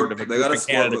to score. They got to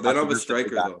score. But they don't have a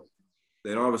striker though.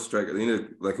 They don't have a striker. They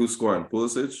need who's scoring?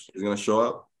 Pulisic is gonna show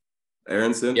up.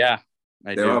 Aronson. Yeah.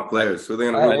 They don't have players. Who are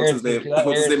they gonna? What's his name?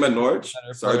 What's his name at Norwich?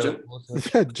 Sargent.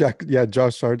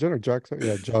 Josh Sargent or Jack.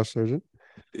 Yeah, Josh Sargent.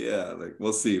 Yeah,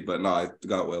 we'll see. But no, I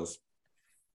got Wales.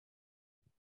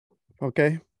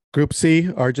 Okay. Group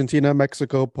C: Argentina,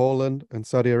 Mexico, Poland, and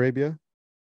Saudi Arabia.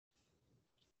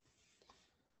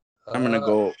 I'm gonna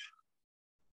go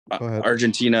ahead.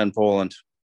 Argentina and Poland.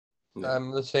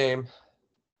 I'm the same.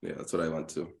 Yeah, that's what I went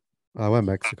to. I went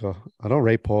Mexico. I don't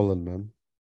rate Poland, man.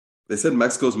 They said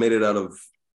Mexico's made it out of,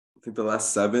 I think, the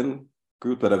last 7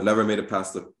 group, but I've never made it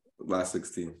past the last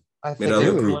 16. I think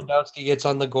Lewandowski gets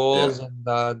on the goals, and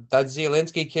that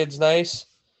Zielinski kid's nice.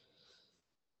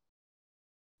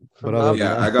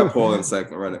 I got Poland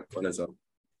second. Run it up.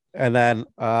 And then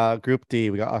Group D,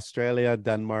 we got Australia,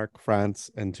 Denmark, France,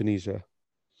 and Tunisia.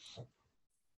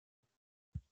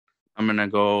 I'm gonna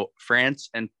go France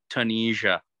and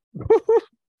Tunisia.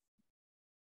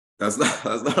 That's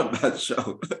not a bad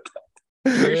show.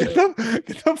 Get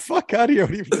the fuck out of here!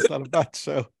 It's not a bad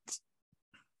show.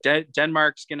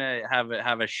 Denmark's gonna have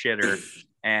a shitter,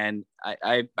 and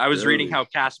I was reading how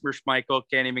Kasper Schmeichel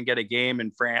can't even get a game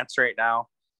in France right now.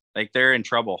 Like, they're in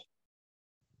trouble.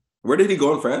 Where did he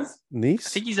go in France? Nice. I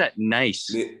think he's at Nice.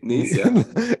 Nice, yeah.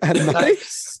 At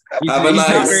Nice. He's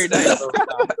not very nice.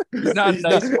 He's not in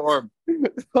nice form.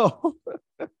 Oh.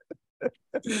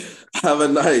 Have a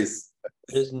nice.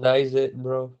 Just nice it,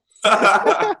 bro.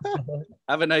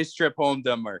 Have a nice trip home,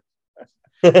 Denmark.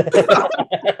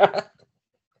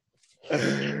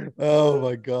 Oh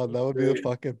my god, that would be the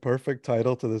fucking perfect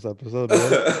title to this episode.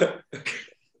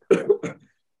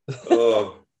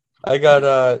 Oh, I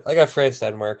got France,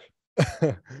 Denmark.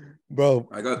 Bro,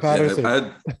 I got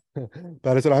Patterson.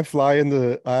 Patterson, I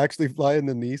actually fly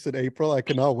into Nice in April. I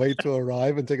cannot wait to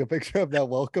arrive and take a picture of that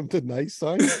welcome to Nice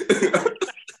sign.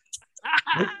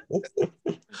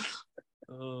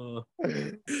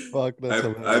 Fuck,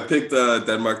 I picked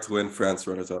Denmark to win, France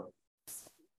runners up.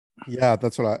 Yeah,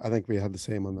 that's what I think we had the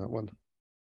same on that one.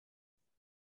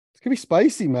 It's gonna be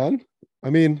spicy, man. I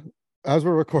mean, as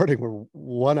we're recording, we're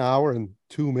 1 hour and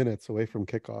 2 minutes away from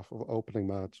kickoff of opening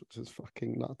match, which is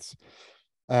fucking nuts.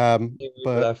 But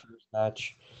that first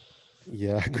match.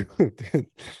 Yeah, the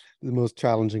most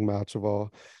challenging match of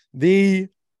all. The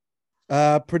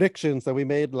predictions that we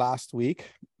made last week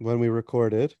when we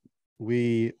recorded,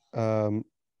 we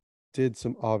did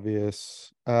some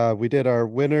obvious. We did our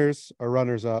winners, our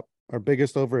runners up, our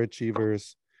biggest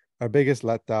overachievers, our biggest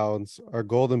letdowns, our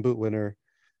golden boot winner,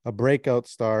 a breakout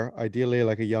star, ideally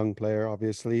like a young player,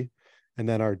 obviously, and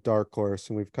then our dark horse.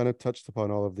 And we've kind of touched upon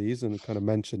all of these and kind of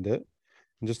mentioned it.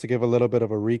 And just to give a little bit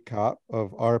of a recap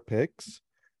of our picks,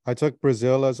 I took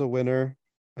Brazil as a winner,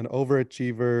 an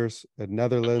overachievers at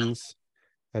Netherlands,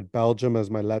 I had Belgium as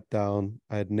my letdown,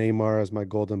 I had Neymar as my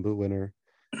golden boot winner,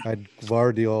 I had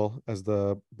Gvardiol as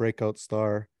the breakout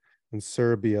star, and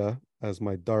Serbia as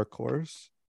my dark horse.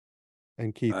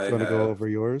 And Keith, do you want to go over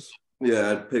yours?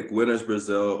 Yeah, I'd pick winners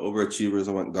Brazil, overachievers.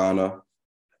 I went Ghana,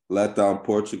 letdown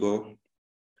Portugal,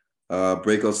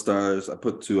 breakout stars. I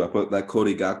put that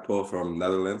Cody Gakpo from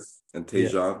Netherlands and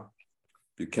Tejan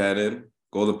Buchanan.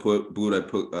 Golden boot. I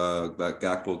put that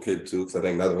Gakpo kid too, because I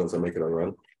think Netherlands are making a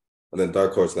run, and then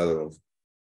dark horse Netherlands.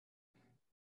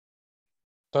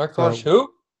 Dark horse who?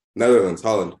 Netherlands,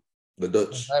 Holland, the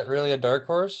Dutch. Is that really a dark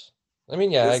horse? I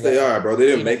mean, yeah, yes, they are, bro. They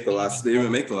didn't make the last. They didn't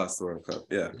even make the last World Cup.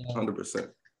 Yeah, 100%.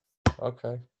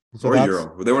 Okay. So or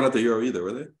Euro. They weren't at the Euro either,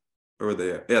 were they? Or were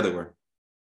they? Yeah, they were.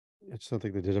 I just don't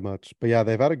think they did it much. But yeah,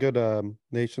 they've had a good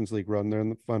Nations League run. They're in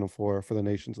the Final Four for the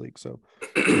Nations League. So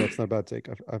yeah, it's not a bad take.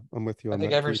 I'm with you on that. I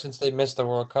think ever since they missed the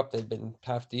World Cup, they've been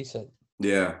half decent.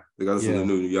 Yeah, they got some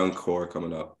new young core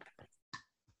coming up.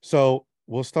 So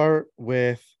we'll start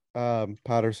with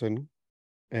Patterson,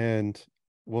 and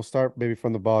we'll start maybe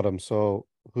from the bottom. So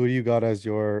who do you got as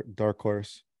your dark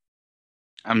horse?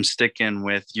 I'm sticking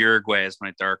with Uruguay as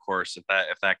my dark horse, if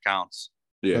that counts.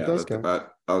 Yeah, that does count.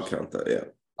 I'll count that. Yeah,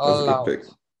 that's a good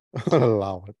pick. I'll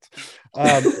allow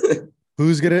it.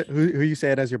 Who you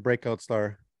saying as your breakout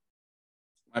star?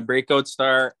 My breakout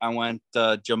star, I went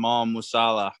Jamal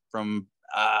Musiala from.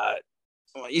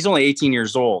 He's only 18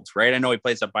 years old, right? I know he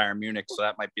plays at Bayern Munich, so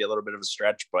that might be a little bit of a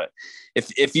stretch. But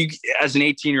if you, as an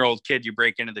 18-year-old kid, you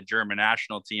break into the German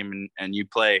national team and you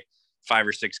play 5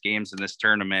 or 6 games in this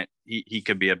tournament, he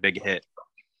could be a big hit.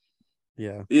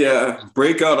 Yeah.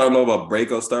 Breakout, I don't know about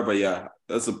breakout star, but yeah,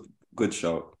 that's a good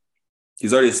shout.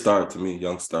 He's already a star to me,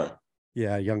 young star.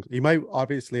 Yeah, young. He might,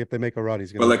 obviously, if they make a run,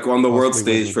 he's gonna. But like on the world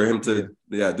stage, for him to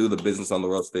do the business on the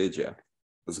world stage,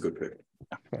 that's a good pick.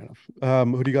 Fair enough.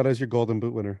 Who do you got as your golden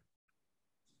boot winner?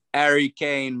 Harry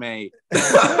Kane, mate.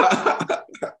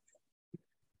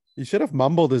 You should have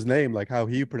mumbled his name, like how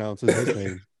he pronounces his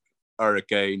name.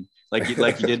 Hurricane, like you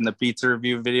did in the pizza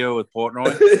review video with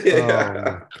Portnoy. Oh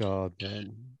my god,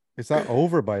 man! Is that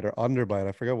overbite or underbite?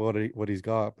 I forget what he's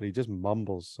got, but he just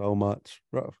mumbles so much,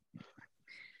 bro.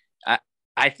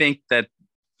 I think that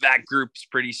group's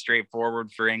pretty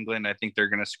straightforward for England. I think they're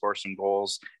going to score some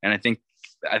goals, and I think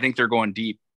they're going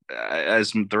deep,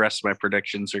 as the rest of my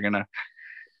predictions are going to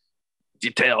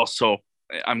detail. So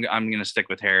I'm going to stick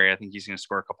with Harry. I think he's going to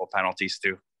score a couple of penalties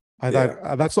too. I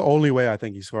thought that's the only way I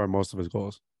think he's scoring most of his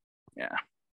goals. Yeah,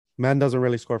 man doesn't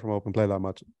really score from open play that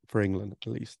much for England,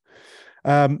 at least.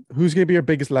 Who's going to be your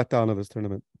biggest letdown of this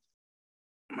tournament?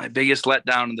 My biggest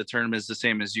letdown in the tournament is the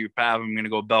same as you, Pav. I'm going to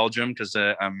go Belgium because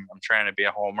I'm trying to be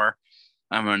a homer.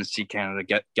 I'm going to see Canada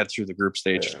get through the group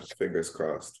stage. Yeah, fingers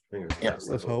crossed.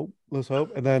 Let's hope.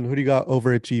 And then who do you got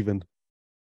overachieving?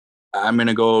 I'm going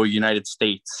to go United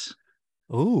States.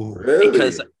 Oh, really?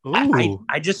 Because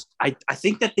I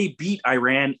think that they beat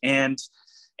Iran and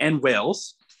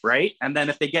Wales, right? And then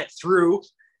if they get through,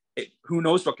 who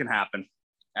knows what can happen?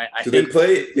 Do they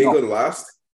play England last?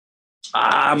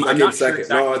 I'm not sure exactly.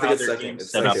 No, I think it's second.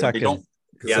 It's second. They don't.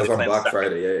 Yeah, it's on Black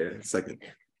Friday. Yeah, second.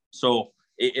 So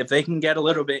if they can get a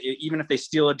little bit, even if they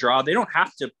steal a draw, they don't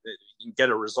have to get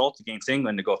a result against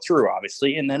England to go through,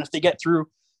 obviously. And then if they get through,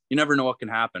 you never know what can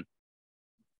happen.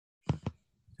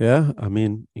 Yeah, I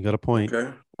mean, you got a point.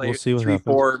 Okay. We'll see what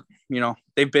 3-4.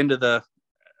 They've been to the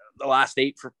last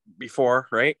 8 before,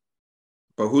 right?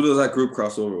 But who does that group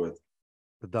cross over with?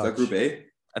 The Dutch. Is that Group A?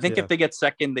 I think if they get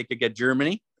second, they could get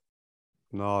Germany.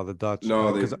 No, the Dutch.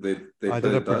 No, they I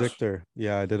did a predictor.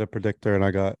 Yeah, I did a predictor, and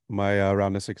I got my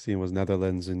round of 16 was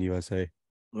Netherlands and USA.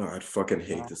 Oh, I'd fucking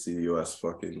hate to see the US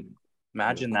fucking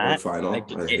imagine that final.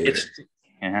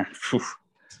 Yeah. So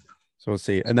we'll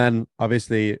see. And then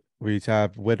obviously we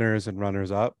have winners and runners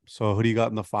up. So who do you got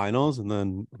in the finals, and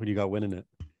then who do you got winning it?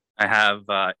 I have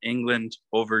England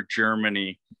over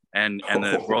Germany and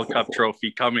the World Cup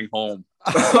trophy coming home.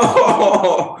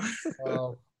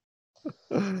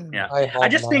 Yeah, I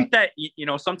just think that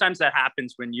sometimes that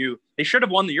happens when they should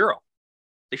have won the Euro.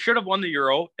 They should have won the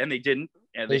Euro, and they didn't.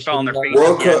 And they fell on their face.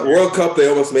 World Cup. They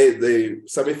almost made the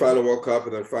semifinal World Cup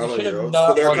and then final Euro.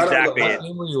 So they're kind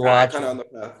of on the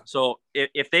path. So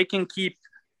if they can keep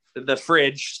the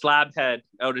fridge slab head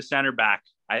out of center back,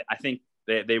 I think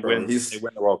they win. They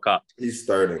win the World Cup. He's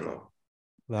starting though.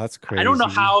 That's crazy. I don't know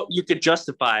how you could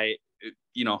justify,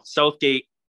 Southgate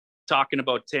talking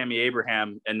about Tammy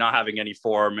Abraham and not having any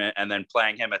form, and then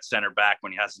playing him at center back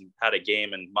when he hasn't had a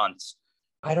game in months.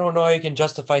 I don't know how you can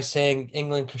justify saying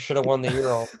England should have won the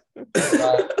Euro.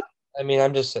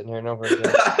 I'm just sitting here. No,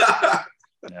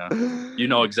 yeah, you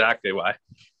know exactly why.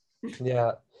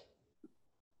 Yeah,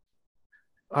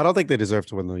 I don't think they deserve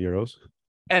to win the Euros.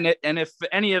 And if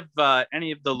any of the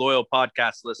loyal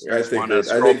podcast listeners want to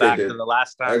scroll back to the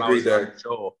last time I was on the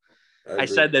show, I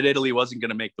said that Italy wasn't going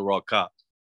to make the World Cup.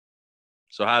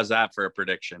 So how's that for a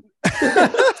prediction?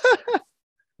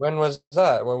 When was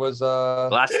that? What was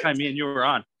last time me and you were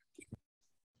on?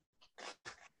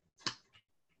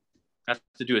 I have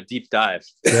to do a deep dive.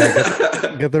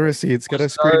 Yeah, get the receipts. Get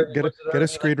a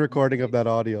screen recording of that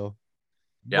audio.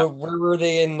 Yeah. Where were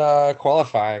they in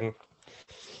qualifying?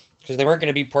 Because they weren't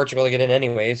going to beat Portugal to get in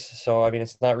anyways. So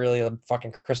it's not really a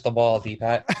fucking crystal ball,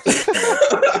 D-Pat.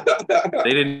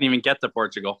 They didn't even get to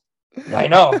Portugal. I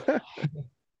know.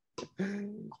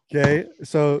 Okay,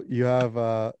 so you have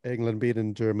England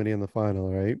beating Germany in the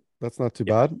final, right? That's not too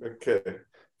bad. Okay.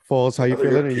 Foles, how you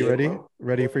feeling? Are you ready?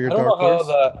 Ready for your dark horse?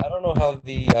 I don't know how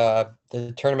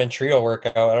the tournament trio work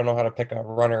out. I don't know how to pick a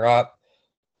runner up.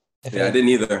 I didn't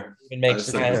either. It makes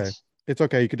sense. Okay. It's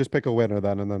okay. You could just pick a winner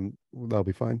then, and then that'll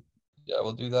be fine. Yeah,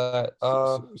 we'll do that.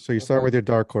 So you start with your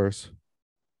dark horse.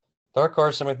 Dark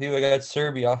horse, I'm with you. I got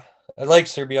Serbia. I like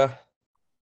Serbia.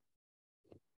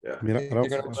 Yeah, they're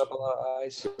gonna put up a lot of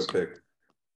eyes. Good pick.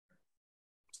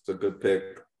 It's a good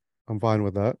pick. I'm fine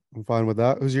with that.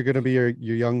 Who's going to be your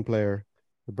young player,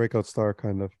 the breakout star,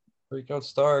 kind of? Breakout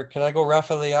star. Can I go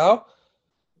Rafa Leao?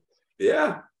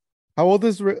 Yeah. How old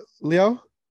is Leao?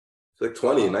 It's like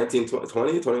 20, 19,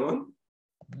 20, 21?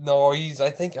 No, is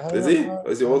he?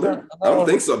 Is he older? I don't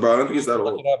think so, bro. I don't think he's that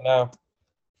old. Look it up now.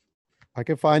 I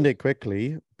can find it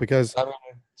quickly because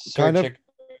kind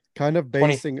of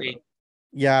basing. 23.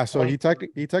 Yeah, so he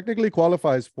technically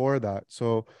qualifies for that.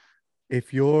 So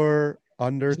if you're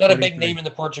under, he's not a big name in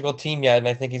the Portugal team yet, and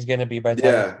I think he's going to be by the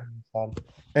time.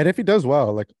 And if he does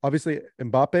well, like obviously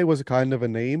Mbappe was kind of a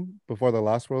name before the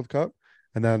last World Cup,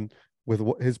 and then with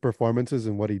his performances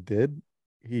and what he did,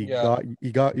 he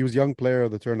was young player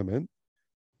of the tournament,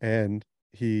 and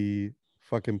he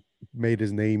fucking made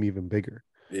his name even bigger.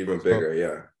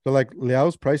 Yeah. So like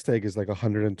Leao's price tag is like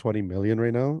 120 million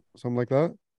right now, something like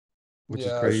that. Which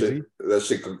is crazy. That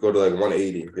shit could go to like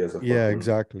 180. Yeah,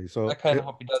 exactly. So I kind of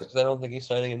hope he does because I don't think he's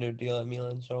signing a new deal at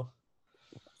Milan. So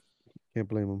can't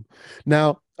blame him.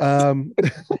 Now,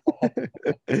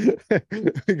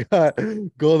 we got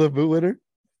Golden Boot winner.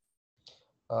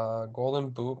 Golden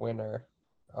Boot winner.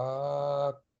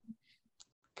 Gotta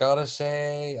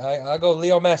say, I'll go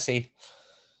Leo Messi.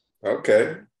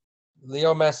 Okay.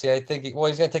 Leo Messi. I think he's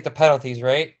gonna take the penalties,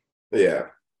 right? Yeah.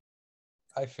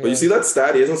 But you see that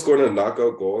stat? He hasn't scored a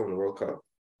knockout goal in the World Cup.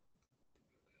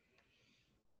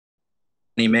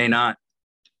 He may not.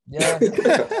 Yeah.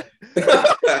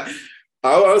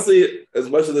 I honestly, as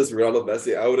much as this Ronaldo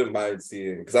Messi, I wouldn't mind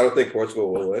seeing, because I don't think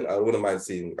Portugal will win. I wouldn't mind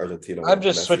seeing Argentina. I'm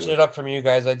just switching it up from you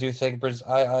guys. I do think Brazil.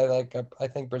 I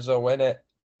think Brazil win it.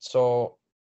 So,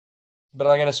 but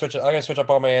I'm gonna switch it. I'm gonna switch up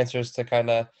all my answers to kind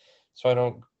of, so I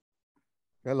don't.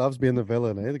 Guy loves being the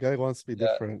villain, eh? The guy wants to be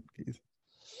different.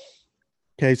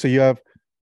 Okay, so you have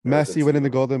Messi winning the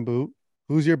Golden Boot.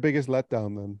 Who's your biggest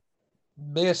letdown then?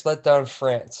 Biggest letdown,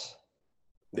 France.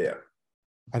 Yeah.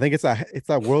 I think it's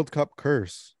that World Cup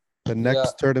curse, the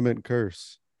next tournament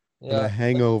curse. Yeah. And the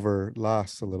hangover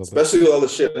lasts a little bit. Especially with all the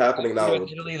shit happening now. In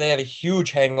Italy, they have a huge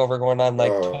hangover going on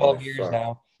 12 years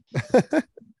now.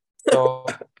 So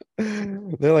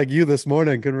they're like you this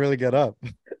morning, couldn't really get up.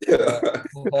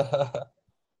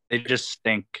 They just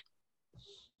stink.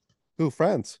 Who,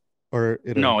 France? Or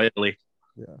Italy? No, Italy.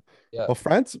 Yeah. Well,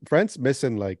 France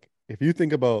missing, like, if you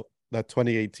think about that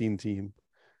 2018 team,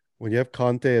 when you have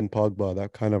Conte and Pogba,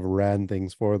 that kind of ran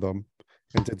things for them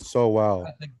and did so well.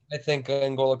 I think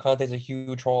N'Golo Kante's a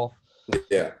huge hole.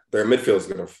 Yeah, their midfield's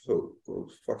gonna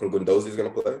fucking Guendouzi's gonna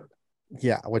play.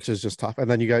 Yeah, which is just tough. And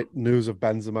then you got news of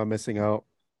Benzema missing out.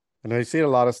 And I see a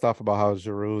lot of stuff about how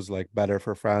Giroud's like better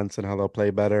for France and how they'll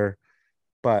play better.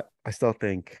 But I still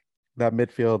think that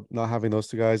midfield, not having those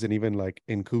two guys, and even like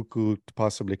Nkuku to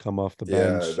possibly come off the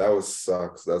Yeah, bench. that was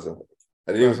sucks. They're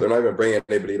not even bringing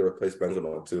anybody to replace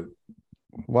Benzema too.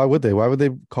 Why would they? Why would they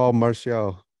call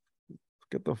Martial?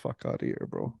 Get the fuck out of here,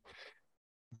 bro.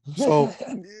 So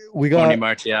we got Tony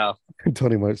Martial.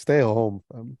 Tony Martial. Stay home.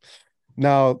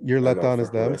 Now your I know, letdown is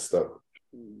fucking them, messed up.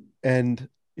 and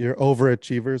your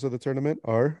overachievers of the tournament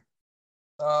are.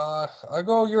 I'll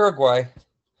go Uruguay.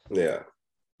 Yeah,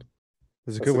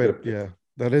 That's a That's good a way. good pick. Yeah,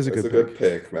 that is a it's good a good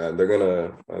pick, man. I think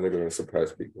they're gonna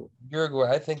surprise people. Uruguay,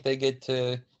 I think they get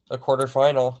to a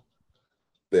quarterfinal,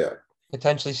 Yeah,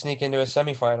 potentially sneak into a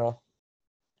semifinal.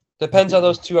 Depends how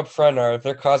those two up front are. If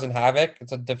they're causing havoc,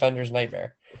 it's a defender's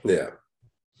nightmare. yeah.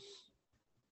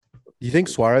 You think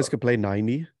Suarez could play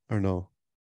 90 or no?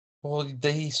 Well,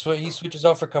 he switches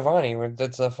out for Cavani.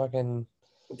 That's a fucking.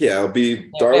 Yeah, it'll be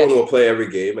Darwin will play every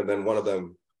game, and then one of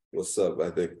them will sub.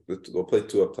 I think they'll play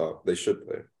two up top. They should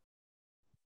play.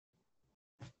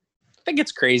 I think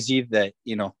it's crazy that,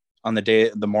 on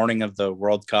the morning of the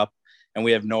World Cup, and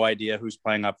we have no idea who's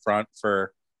playing up front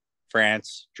for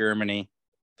France, Germany,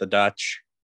 the Dutch,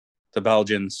 the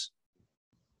Belgians.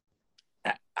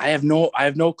 I have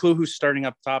no clue who's starting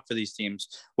up top for these teams.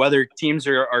 Whether teams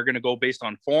are going to go based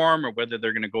on form or whether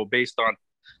they're going to go based on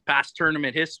past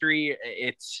tournament history.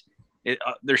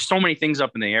 There's so many things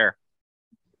up in the air.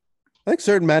 I think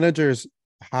certain managers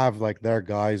have like their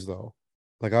guys though.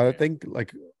 Like I think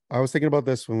like I was thinking about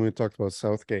this when we talked about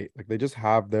Southgate. Like they just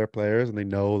have their players and they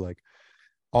know like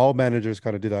all managers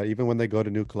kind of do that. Even when they go to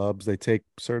new clubs, they take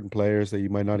certain players that you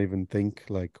might not even think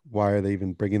like, why are they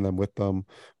even bringing them with them?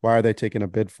 Why are they taking a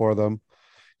bid for them?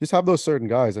 Just have those certain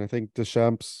guys. And I think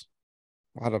Deschamps,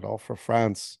 I don't know, for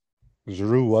France,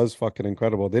 Giroud was fucking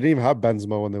incredible. They didn't even have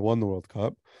Benzema when they won the World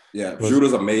Cup. Yeah, Giroud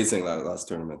was amazing that last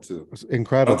tournament too. It was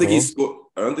incredible. I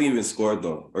don't think he even scored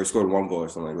though, or he scored one goal or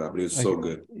something like that. But he was so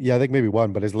good. Yeah, I think maybe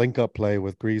one, but his link-up play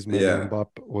with Griezmann and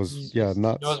Mbappe was nuts. He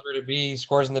knows where to be. He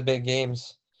scores in the big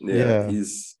games. Yeah.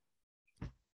 He's.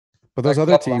 But those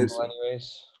other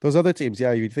teams,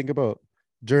 yeah, you think about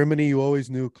Germany. You always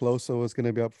knew Klose was going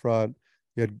to be up front.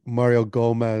 You had Mario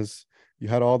Gomez. You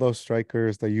had all those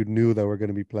strikers that you knew that were going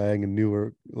to be playing and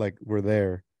knew were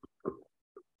there.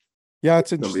 Yeah,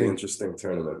 it's interesting. It'll be an interesting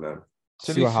tournament, man.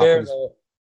 To be fair,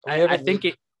 I think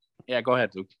it. Yeah, go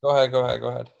ahead, Luke. Go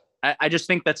ahead. I just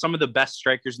think that some of the best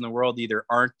strikers in the world either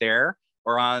aren't there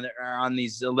or on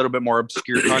these a little bit more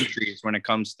obscure countries when it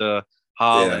comes to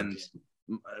Holland,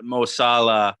 Mo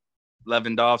Salah,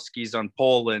 Lewandowski's on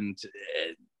Poland.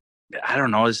 I don't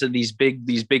know. These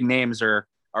big names are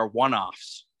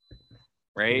one-offs,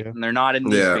 right? Yeah. And they're not in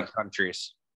these big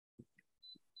countries.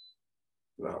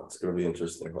 No, it's gonna be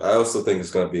interesting. I also think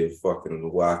it's gonna be a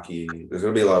fucking wacky. There's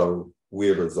gonna be a lot of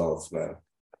weird results, man.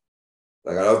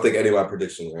 Like I don't think any of my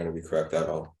predictions are gonna be correct at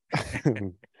all.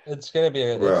 It's gonna be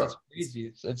it's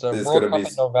crazy. It's a World Cup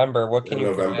in November. What can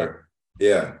you November?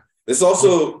 Yeah. It's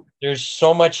also there's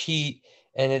so much heat,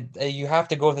 and you have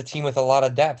to go with a team with a lot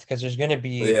of depth because there's gonna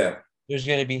be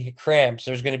cramps.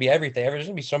 There's gonna be everything. There's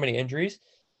gonna be so many injuries.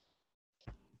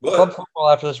 Club football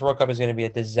after this World Cup is going to be a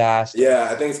disaster. Yeah,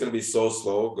 I think it's going to be so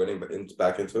slow getting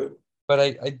back into it. But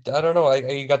I don't know.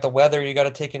 You got the weather. You got to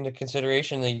take into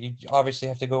consideration that you obviously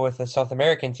have to go with a South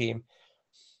American team,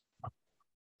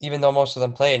 even though most of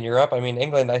them play in Europe. I mean,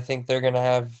 England. I think they're going to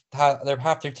have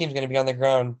half their team's going to be on the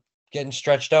ground getting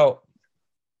stretched out.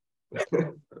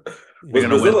 Was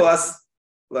Brazil the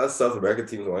last South American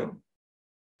team to win?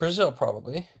 Brazil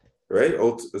probably. Right?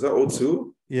 Is that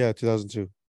 02? Yeah, 2002.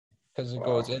 Because it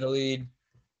goes Italy,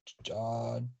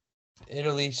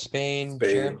 Spain,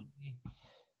 Germany.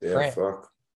 Yeah, France. fuck.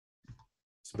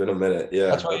 It's been a minute. Yeah,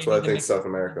 that's why I think South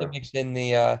America. Mix in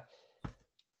the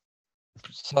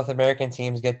South American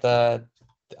teams get the.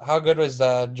 How good was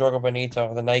Jorge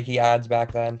Benito, the Nike ads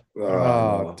back then?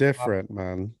 Different,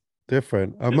 man.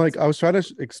 Different. I was trying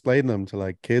to explain them to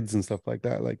like kids and stuff like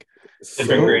that. Like,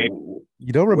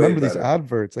 you don't remember these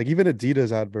adverts. Like even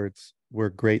Adidas adverts were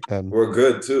great then. We're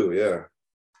good too, yeah.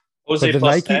 Jose the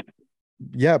Nike,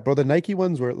 yeah, bro. The Nike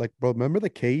ones were like, bro. Remember the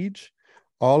cage?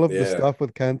 All of the stuff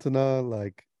with Cantona,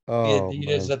 like the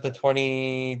Adidas at the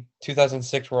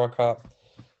 2006 World Cup,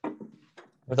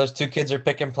 where those two kids are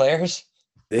picking players.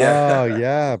 Yeah. Oh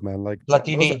yeah, man. Like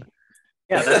Platini.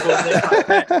 Yeah, that's what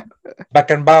they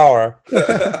Beckenbauer.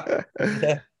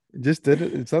 Just did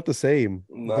it. It's not the same.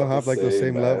 You don't have like those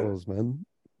same levels, man.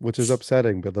 Which is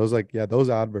upsetting. But those those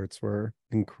adverts were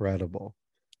incredible.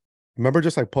 Remember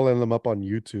just like pulling them up on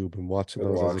YouTube and watching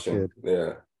those as a kid.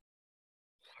 Yeah.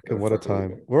 Fucking what a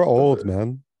time. We're old,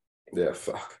 man. Yeah,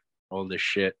 fuck. Old as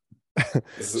shit.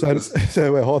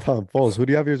 So wait, hold on, Foles. Who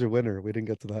do you have as your winner? We didn't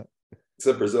get to that. It's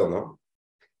in Brazil, no?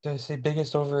 Did I say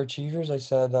biggest overachievers? I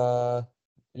said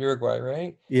Uruguay,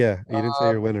 right? Yeah, you didn't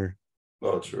say your winner.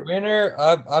 Oh, true. Winner,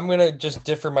 I'm gonna just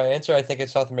differ my answer. I think a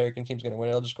South American team's gonna win.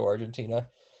 I'll just go Argentina.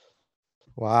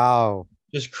 Wow.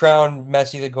 Just crown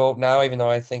Messi the GOAT now, even though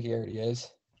I think he already is.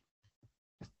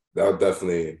 That would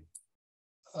definitely.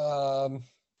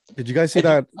 Did you guys see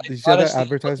that? Did you see that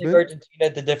advertisement?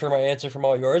 Argentina to differ my answer from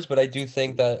all yours, but I do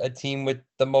think that a team with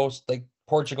the most, like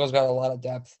Portugal's got a lot of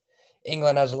depth,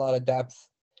 England has a lot of depth,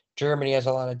 Germany has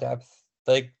a lot of depth.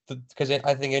 Like, because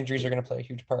I think injuries are going to play a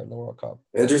huge part in the World Cup.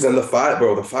 Injuries and the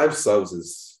 5 subs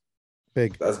is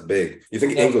big. That's big. You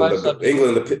think England,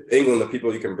 the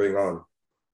people you can bring on.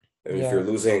 And if you're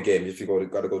losing a game, if you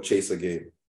got to go chase a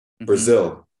game.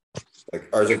 Brazil, like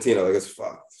Argentina, like it's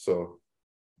fucked. So,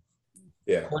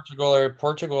 yeah.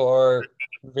 Portugal are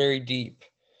very deep.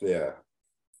 Yeah,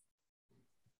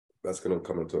 that's gonna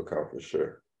come into account for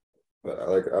sure. But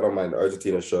I don't mind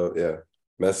Argentina show. Yeah,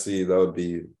 Messi, that would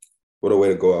be what a way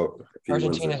to go out.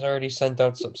 Argentina's already sent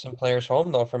out some players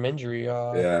home though from injury.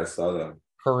 Yeah, I saw that.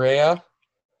 Correa.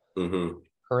 Mm-hmm.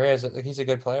 Correa he's a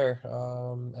good player.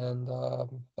 And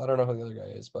I don't know who the other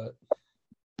guy is, but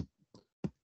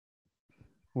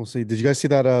we'll see. Did you guys see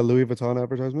that Louis Vuitton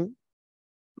advertisement?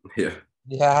 Yeah.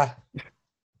 Yeah.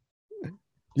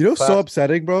 You know, so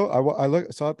upsetting, bro. I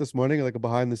saw it this morning, like a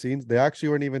behind the scenes. They actually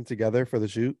weren't even together for the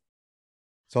shoot.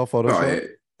 It's all Photoshop. Oh,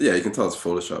 yeah, you can tell it's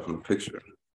Photoshop from the picture.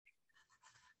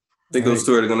 I think those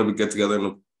two are going to get together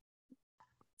and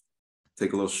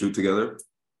take a little shoot together.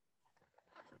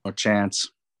 No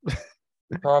chance.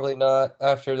 Probably not.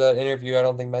 After that interview, I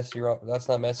don't think that's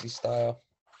not Messi's style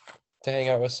to hang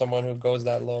out with someone who goes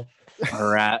that low. A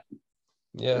rat.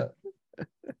 Yeah.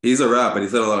 He's a rat, but he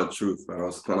said a lot of truth, man. I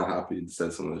was kind of happy he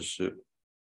said some of this shit.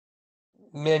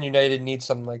 Man United needs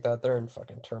something like that. They're in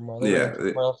fucking turmoil.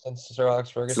 Since Sir Alex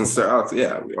Ferguson. Since Sir Alex,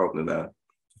 yeah, we all knew that.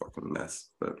 Fucking mess.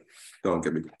 But don't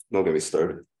get me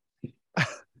started.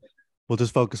 We'll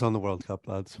just focus on the World Cup,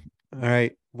 lads. All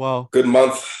right. Well, good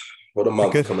month. What a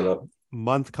month coming up.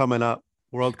 Month coming up.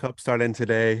 World Cup starting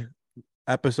today.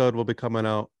 Episode will be coming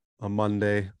out on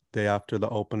Monday, day after the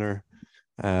opener.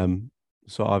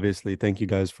 So obviously, thank you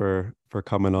guys for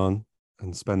coming on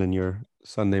and spending your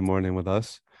Sunday morning with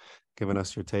us, giving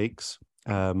us your takes.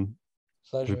 We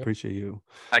appreciate you.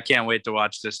 I can't wait to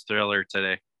watch this thriller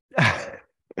today.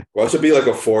 Well, it should be like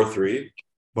a 4-3.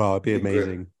 Wow, it'd be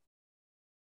amazing.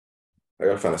 I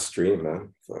gotta find a stream,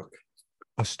 man. Fuck.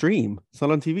 A stream? It's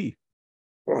not on TV.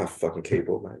 I don't have fucking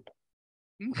cable, man.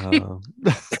 You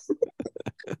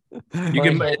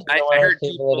can. I heard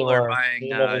people are buying.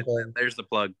 There's the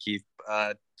plug, Keith.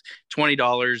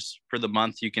 $20 for the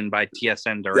month. You can buy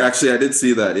TSN direct. Actually, I did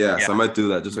see that. Yeah, so I might do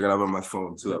that just so I can have it on my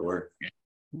phone too at work.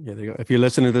 Yeah, there you go. If you're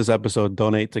listening to this episode,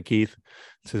 donate to Keith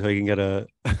so he can get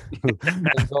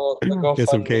get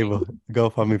some cable.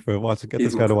 GoFundMe for it. Get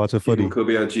this guy to watch a footy. Could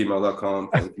be at gmail.com.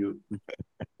 Thank you.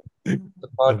 The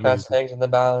podcast hangs in the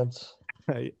balance.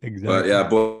 Right, exactly. But yeah,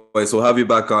 boys, we'll have you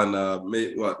back on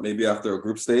maybe after a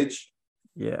group stage.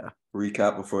 Yeah.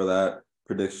 Recap before that.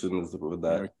 Predictions with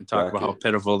that. We can talk about how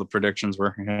pitiful the predictions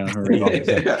were.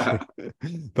 Yeah.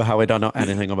 But how we don't know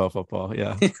anything about football.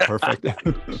 Yeah. Perfect.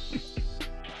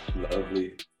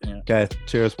 Lovely. Yeah. Okay.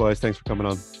 Cheers, boys. Thanks for coming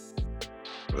on.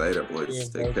 Later, boys.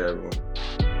 Take care, everyone.